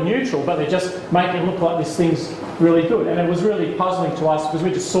completely neutral, but they're just making it look like this thing's really good. And it was really puzzling to us because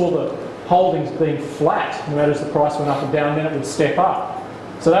we just saw the holdings being flat, no matter as the price went up and down, then it would step up.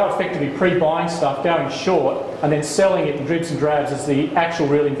 So they were effectively pre-buying stuff, going short, and then selling it in dribs and drabs as the actual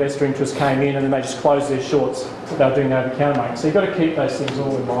real investor interest came in, and then they just closed their shorts. They were doing over-the-counter market. So you've got to keep those things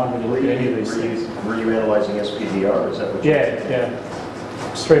all in mind when you look at any of these things. Were you analysing SPDR? Is that what you're saying? Yeah.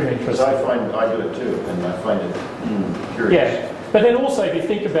 Extremely interesting. Because I do it too, and I find it curious. Yeah. But then also, if you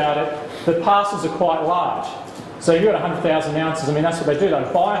think about it, the parcels are quite large. So you've got 100,000 ounces. I mean, that's what they do. They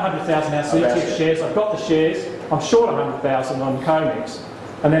buy 100,000 ounces of ETF shares. I've got the shares. I'm short 100,000 on COMEX.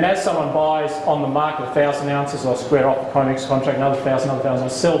 And then as someone buys on the market 1,000 ounces, I'll square off the COMEX contract, another 1,000, I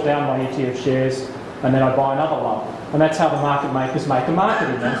sell down my ETF shares, and then I buy another lump. And that's how the market makers make a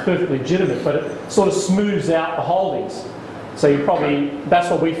market in that. It's perfectly legitimate, but it sort of smooths out the holdings. So you probably, that's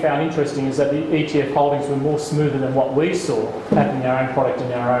what we found interesting, is that the ETF holdings were more smoother than what we saw happening in our own product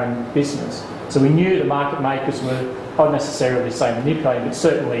and our own business. So we knew the market makers were, I wouldn't necessarily say manipulating, but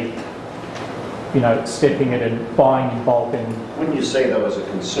certainly, you know, stepping it and buying in bulk. And wouldn't you say, though, as a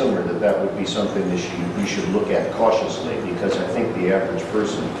consumer, that that would be something that you should look at cautiously? Because I think the average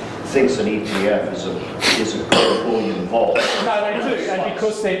person thinks an ETF is a bullion vault. No, they do, and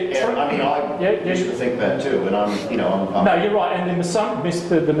because they're. I mean, I used to think that too, and I'm. No, you're right, and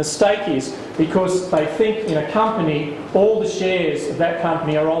the mistake is because they think in a company, all the shares of that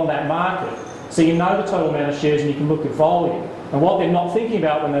company are on that market. So you know the total amount of shares, and you can look at volume. And what they're not thinking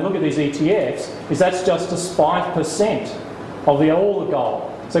about when they look at these ETFs is that's just 5% of all the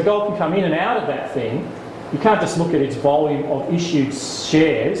gold. So gold can come in and out of that thing. You can't just look at its volume of issued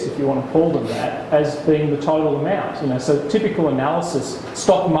shares, if you want to call them that, as being the total amount. You know, so typical analysis,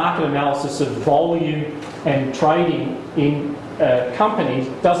 stock market analysis of volume and trading in companies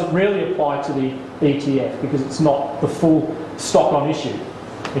doesn't really apply to the ETF because it's not the full stock on issue,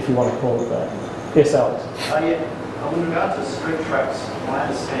 if you want to call it that. Yes, Alex? With regard to strip traps, my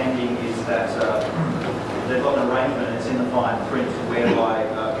understanding is that they've got an arrangement, and it's in the fine print, whereby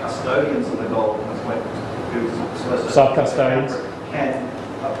custodians of the gold, sub-custodians, can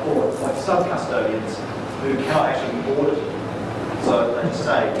appoint sub-custodians who cannot actually be audited. let's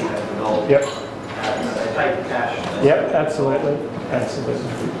say, you know, the gold. Yep. They pay the cash. Yep, absolutely. Absolutely.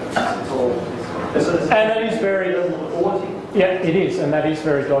 It's all. And that is very, yeah, it is, and that is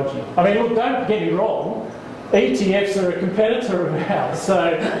very dodgy. I mean, look, don't get me wrong, ETFs are a competitor of ours,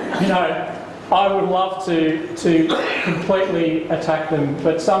 so, you know, I would love to completely attack them,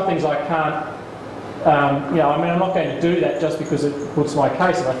 but some things I can't, you know, I mean, I'm not going to do that just because it puts my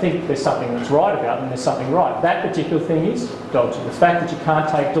case. If I think there's something that's right about them, there's something right. That particular thing is dodgy. The fact that you can't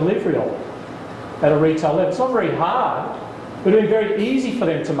take delivery of it at a retail level. It's not very hard, but it would be very easy for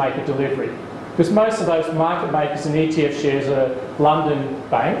them to make a delivery. Because most of those market makers in ETF shares are London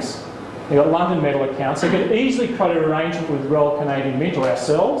banks. They've got London metal accounts. They could easily create an arrangement with Royal Canadian Mint or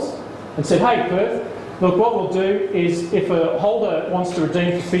ourselves and said, hey Perth, look, what we'll do is if a holder wants to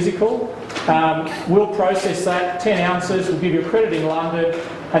redeem for physical, we'll process that, 10 ounces, we'll give you a credit in London,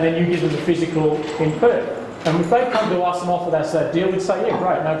 and then you give them the physical in Perth. And if they come to us and offer us that deal, we'd say, yeah,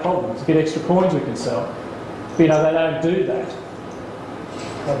 great, no problem. To get extra coins we can sell. But, you know, they don't do that.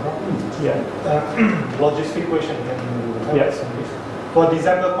 Yeah. Logistic question. Yes. For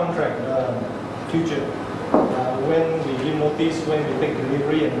December contract, future, when we give notice, when we take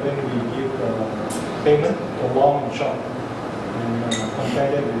delivery, and when we give payment, for long and short, and compare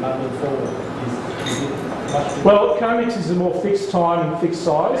that with London forward, is it much different? Well, COMEX is a more fixed time and fixed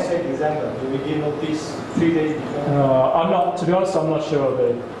size. Let's say December, do we give notice 3 days before? I'm not, to be honest, I'm not sure of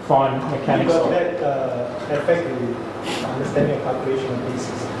the fine mechanics Because of it. that affects the understanding of calculation of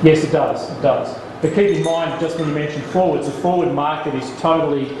basis. Yes, it does. It does. But keep in mind, just when you mentioned forwards, the forward market is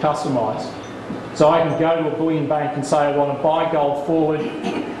totally customised. So I can go to a bullion bank and say I want to buy gold forward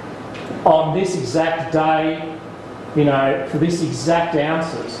on this exact day, you know, for this exact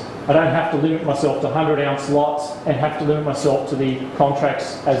ounces. I don't have to limit myself to 100-ounce lots and have to limit myself to the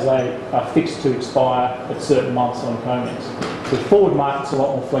contracts as they are fixed to expire at certain months on COMEX. The forward market's a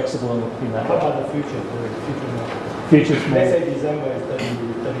lot more flexible in that way. What about the future? The future market? Futures more. Let's say December is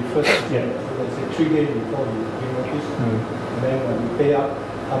 31st. Yeah. So let's say 3 days before you give notice. And then when you pay up,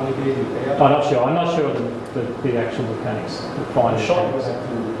 how many days you pay up? I'm not sure. I'm not sure of the actual mechanics, the fine Short mechanics. will have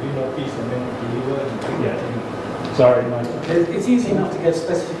to give notice and then deliver and take Yeah. Sorry, mate. It's easy enough to get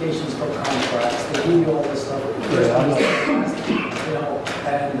specifications for contracts. They give you all this stuff. Yeah, I know. You know,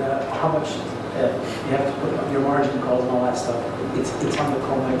 and how much you have to put on your margin calls and all that stuff. It's on the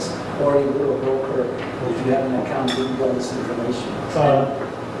COMEX, or you go to a broker if you have an account with all this information.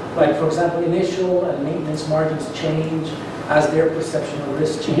 Like for example, initial and maintenance margins change as their perception of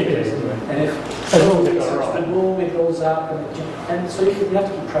risk changes. And if the room, it goes up, and so you have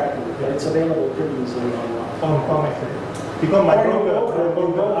to keep track of it. But it's available pretty easily online. On COMEX. Because my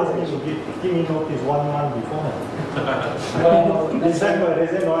broker asked me to give me notice 1 month beforehand. December, they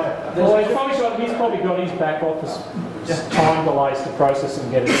say no. Well, he's probably got his back office time delays to process and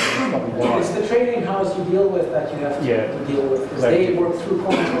get it. It's the trading house you deal with that you have to deal with. Because they work through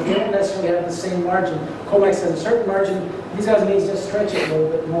COMEX, but they don't necessarily have the same margin. COMEX has a certain margin. These guys may just stretch it a little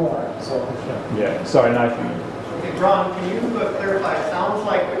bit more. So. Yeah. Sorry, Nathan. Okay, Bron, can you clarify? It sounds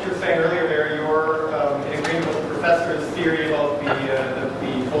like what you're saying earlier there, you're in agreement with the professor's theory about the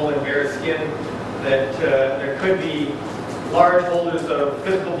bull and bear skin, that there could be large holders of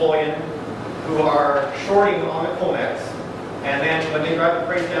physical bullion who are shorting on the COMEX, and then when they drive the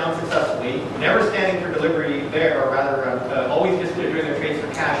price down successfully, never standing for delivery there, or rather always just doing their trades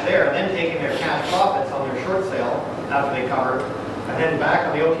for cash there, and then taking their cash profits on their short sale after they cover, and then back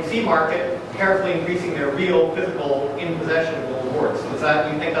on the OTC market, carefully increasing their real physical in possession of gold hoards. So is that,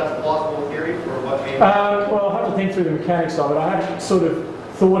 do you think that's a plausible theory for what may well, I'll have to think through the mechanics of it. I haven't sort of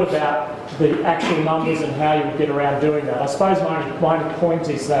thought about the actual numbers and how you would get around doing that. I suppose my point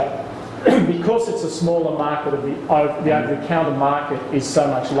is that because it's a smaller market, the over-the-counter market is so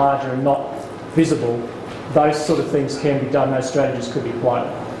much larger and not visible, those sort of things can be done, those strategies could be quite,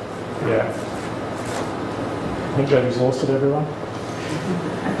 I think we've exhausted everyone.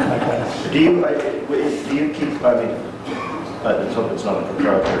 Okay. Do you keep, I mean, let's hope it's not a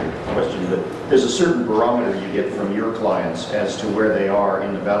proprietary question, but there's a certain barometer you get from your clients as to where they are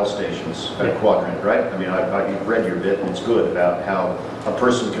in the battle stations quadrant, right? I mean, I've read your bit, and it's good about how a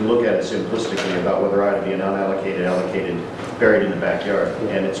person can look at it simplistically about whether I ought to be an unallocated, allocated, buried in the backyard,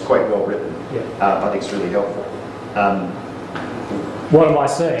 and it's quite well written. I think it's really helpful. What am I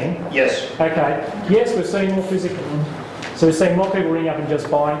seeing? Yes. Okay. Yes, we're seeing more physical. So we're seeing more people ringing up and just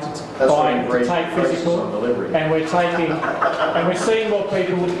buying to take physical, and we're seeing more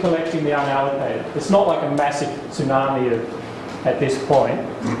people collecting the unallocated. It's not like a massive tsunami at this point.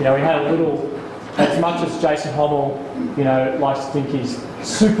 You know, we had a little, as much as Jason Hommel, you know, likes to think he's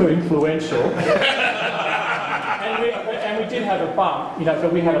super influential, and we did have have a bump,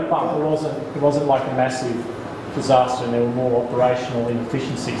 but we had a bump. It wasn't like a massive disaster, and there were more operational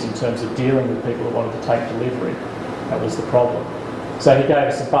inefficiencies in terms of dealing with people that wanted to take delivery. That was the problem. So he gave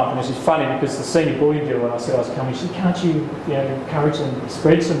us a bump, and it was just funny because the senior bullion dealer, when I said I was coming, she said, "Can't you, encourage them,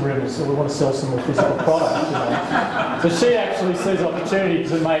 spread some rumours? So we want to sell some more physical product." So she actually sees opportunity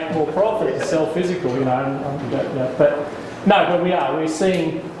to make more profit to sell physical, But we're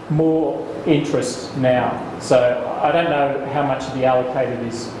seeing more interest now. So I don't know how much of the allocated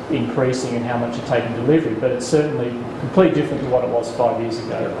is increasing and how much are taking delivery, but it's certainly completely different to what it was 5 years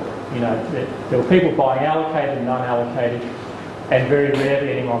ago. There were people buying allocated and unallocated, and very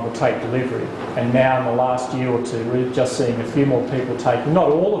rarely anyone would take delivery. And now in the last year or two, we're just seeing a few more people taking, not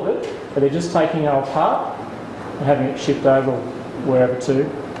all of it, but they're just taking our part and having it shipped over wherever to.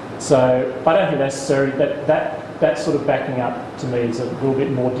 So I don't think necessarily that sort of backing up to me is a little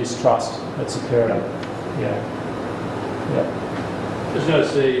bit more distrust that's occurring. Yeah. Just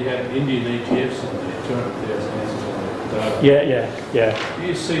noticed there you had Indian ETFs in there, 200,000 ounces on the data. Yeah. Do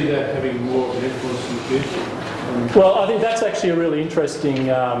you see that having more of an influence in the future? Well, I think that's actually a really interesting...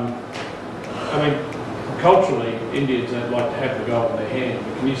 culturally, Indians don't like to have the gold in their hand,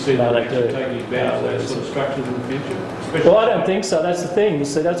 but can you see that actually taking advantage of those sort of structures in the future? Well, I don't think so. That's the thing. You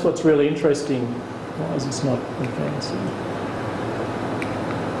see, that's what's really interesting. Why is this not advancing?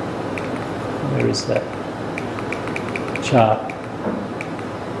 Where is that chart?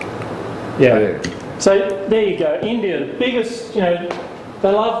 Yeah. So there you go. India, the biggest, they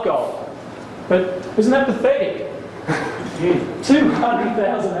love gold. But isn't that pathetic?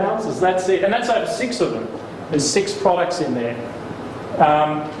 200,000 ounces, that's it. And that's over 6 of them. There's 6 products in there.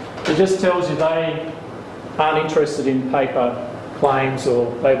 It just tells you they aren't interested in paper claims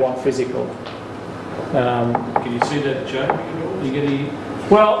or they want physical. Can you see that changing? You get any...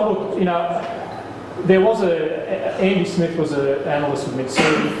 Well, look, there was Andy Smith was an analyst with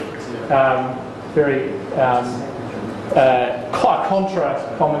Mitsui, very quite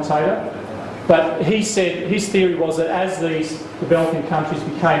contra commentator. But he said his theory was that as these developing countries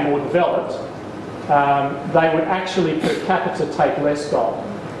became more developed, they would actually per capita take less gold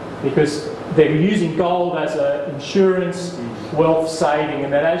because they were using gold as an insurance, wealth saving,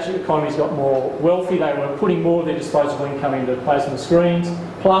 and that as the economies got more wealthy, they were putting more of their disposable income into plasma screens.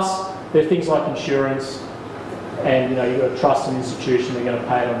 Plus, there are things like insurance, and you've got to trust an institution, they're going to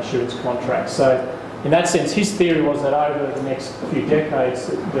pay it on insurance contracts. So, in that sense, his theory was that over the next few decades,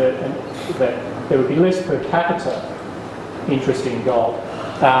 that there would be less per capita interest in gold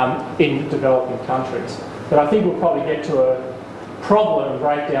in developing countries. But I think we'll probably get to a problem and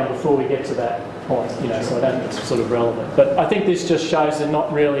breakdown before we get to that point. So I don't think it's sort of relevant. But I think this just shows they're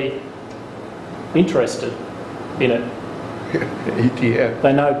not really interested in it. ETF.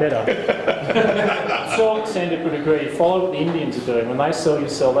 They know better. So Sandip would agree. Follow what the Indians are doing. When they sell, you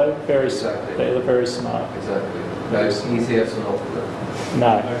sell. They're very smart. Exactly. Those ETFs are not good.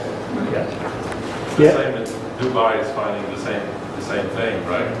 No. The same as Dubai is finding the same thing,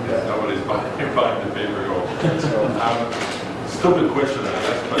 right? Yeah. Nobody's buying the paper gold. Stupid question, I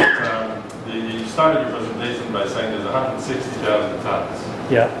guess, but you started your presentation by saying there's 160,000 tons.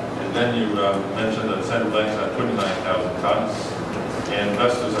 Yeah. And then you mentioned that central banks had 29,000 tons, and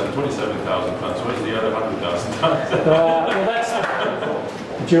investors had 27,000 tons. Where's the other 100,000 tons? Well, that's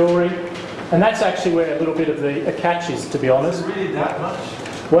jewellery, and that's actually where a little bit of the catch is, to be honest. Is it really that much?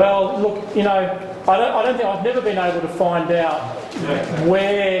 Well, look, I don't think I've never been able to find out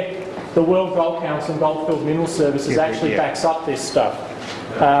where the World Gold Council and Goldfield Mineral Services actually backs up this stuff.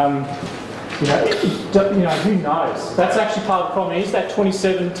 Who knows? That's actually part of the problem. Is that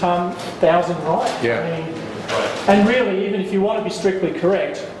 27,000 right? Yeah. And really, even if you want to be strictly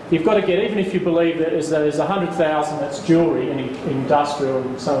correct, you've got to get, even if you believe that there's 100,000 that's jewellery and industrial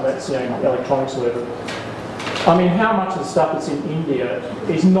and some of that's electronics or whatever. I mean, how much of the stuff that's in India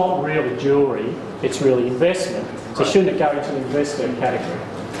is not really jewellery, it's really investment. So shouldn't it go into the investment category?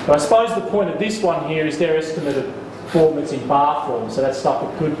 But I suppose the point of this one here is their estimate of performance in bar form, so that's stuff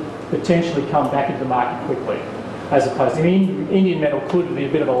that could potentially come back into the market quickly, as opposed to Indian metal could be a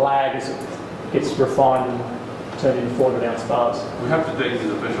bit of a lag as it gets refined and turned into 400-ounce bars. We have to take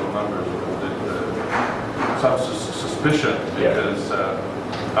these official numbers with some suspicion because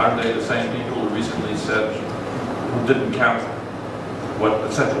aren't they the same people who recently said who didn't count what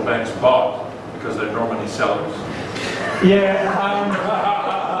the central banks bought because they're normally sellers?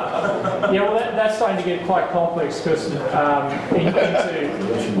 Well, that's starting to get quite complex because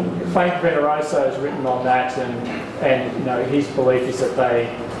Frank Veneroso has written on that, and his belief is that they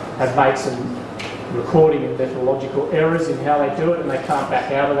have made some recording and methodological errors in how they do it, and they can't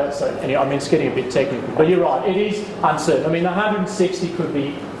back out of that. So anyway, I mean, it's getting a bit technical, but you're right, it is uncertain. I mean, the 160 could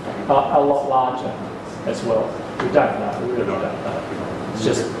be a lot larger as well. We don't know, we really don't know. It's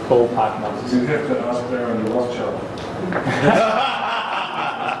just ballpark numbers. You have to ask Baron Rothschild.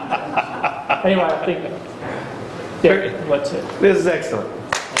 Anyway, I think, yeah, that's it. This is excellent.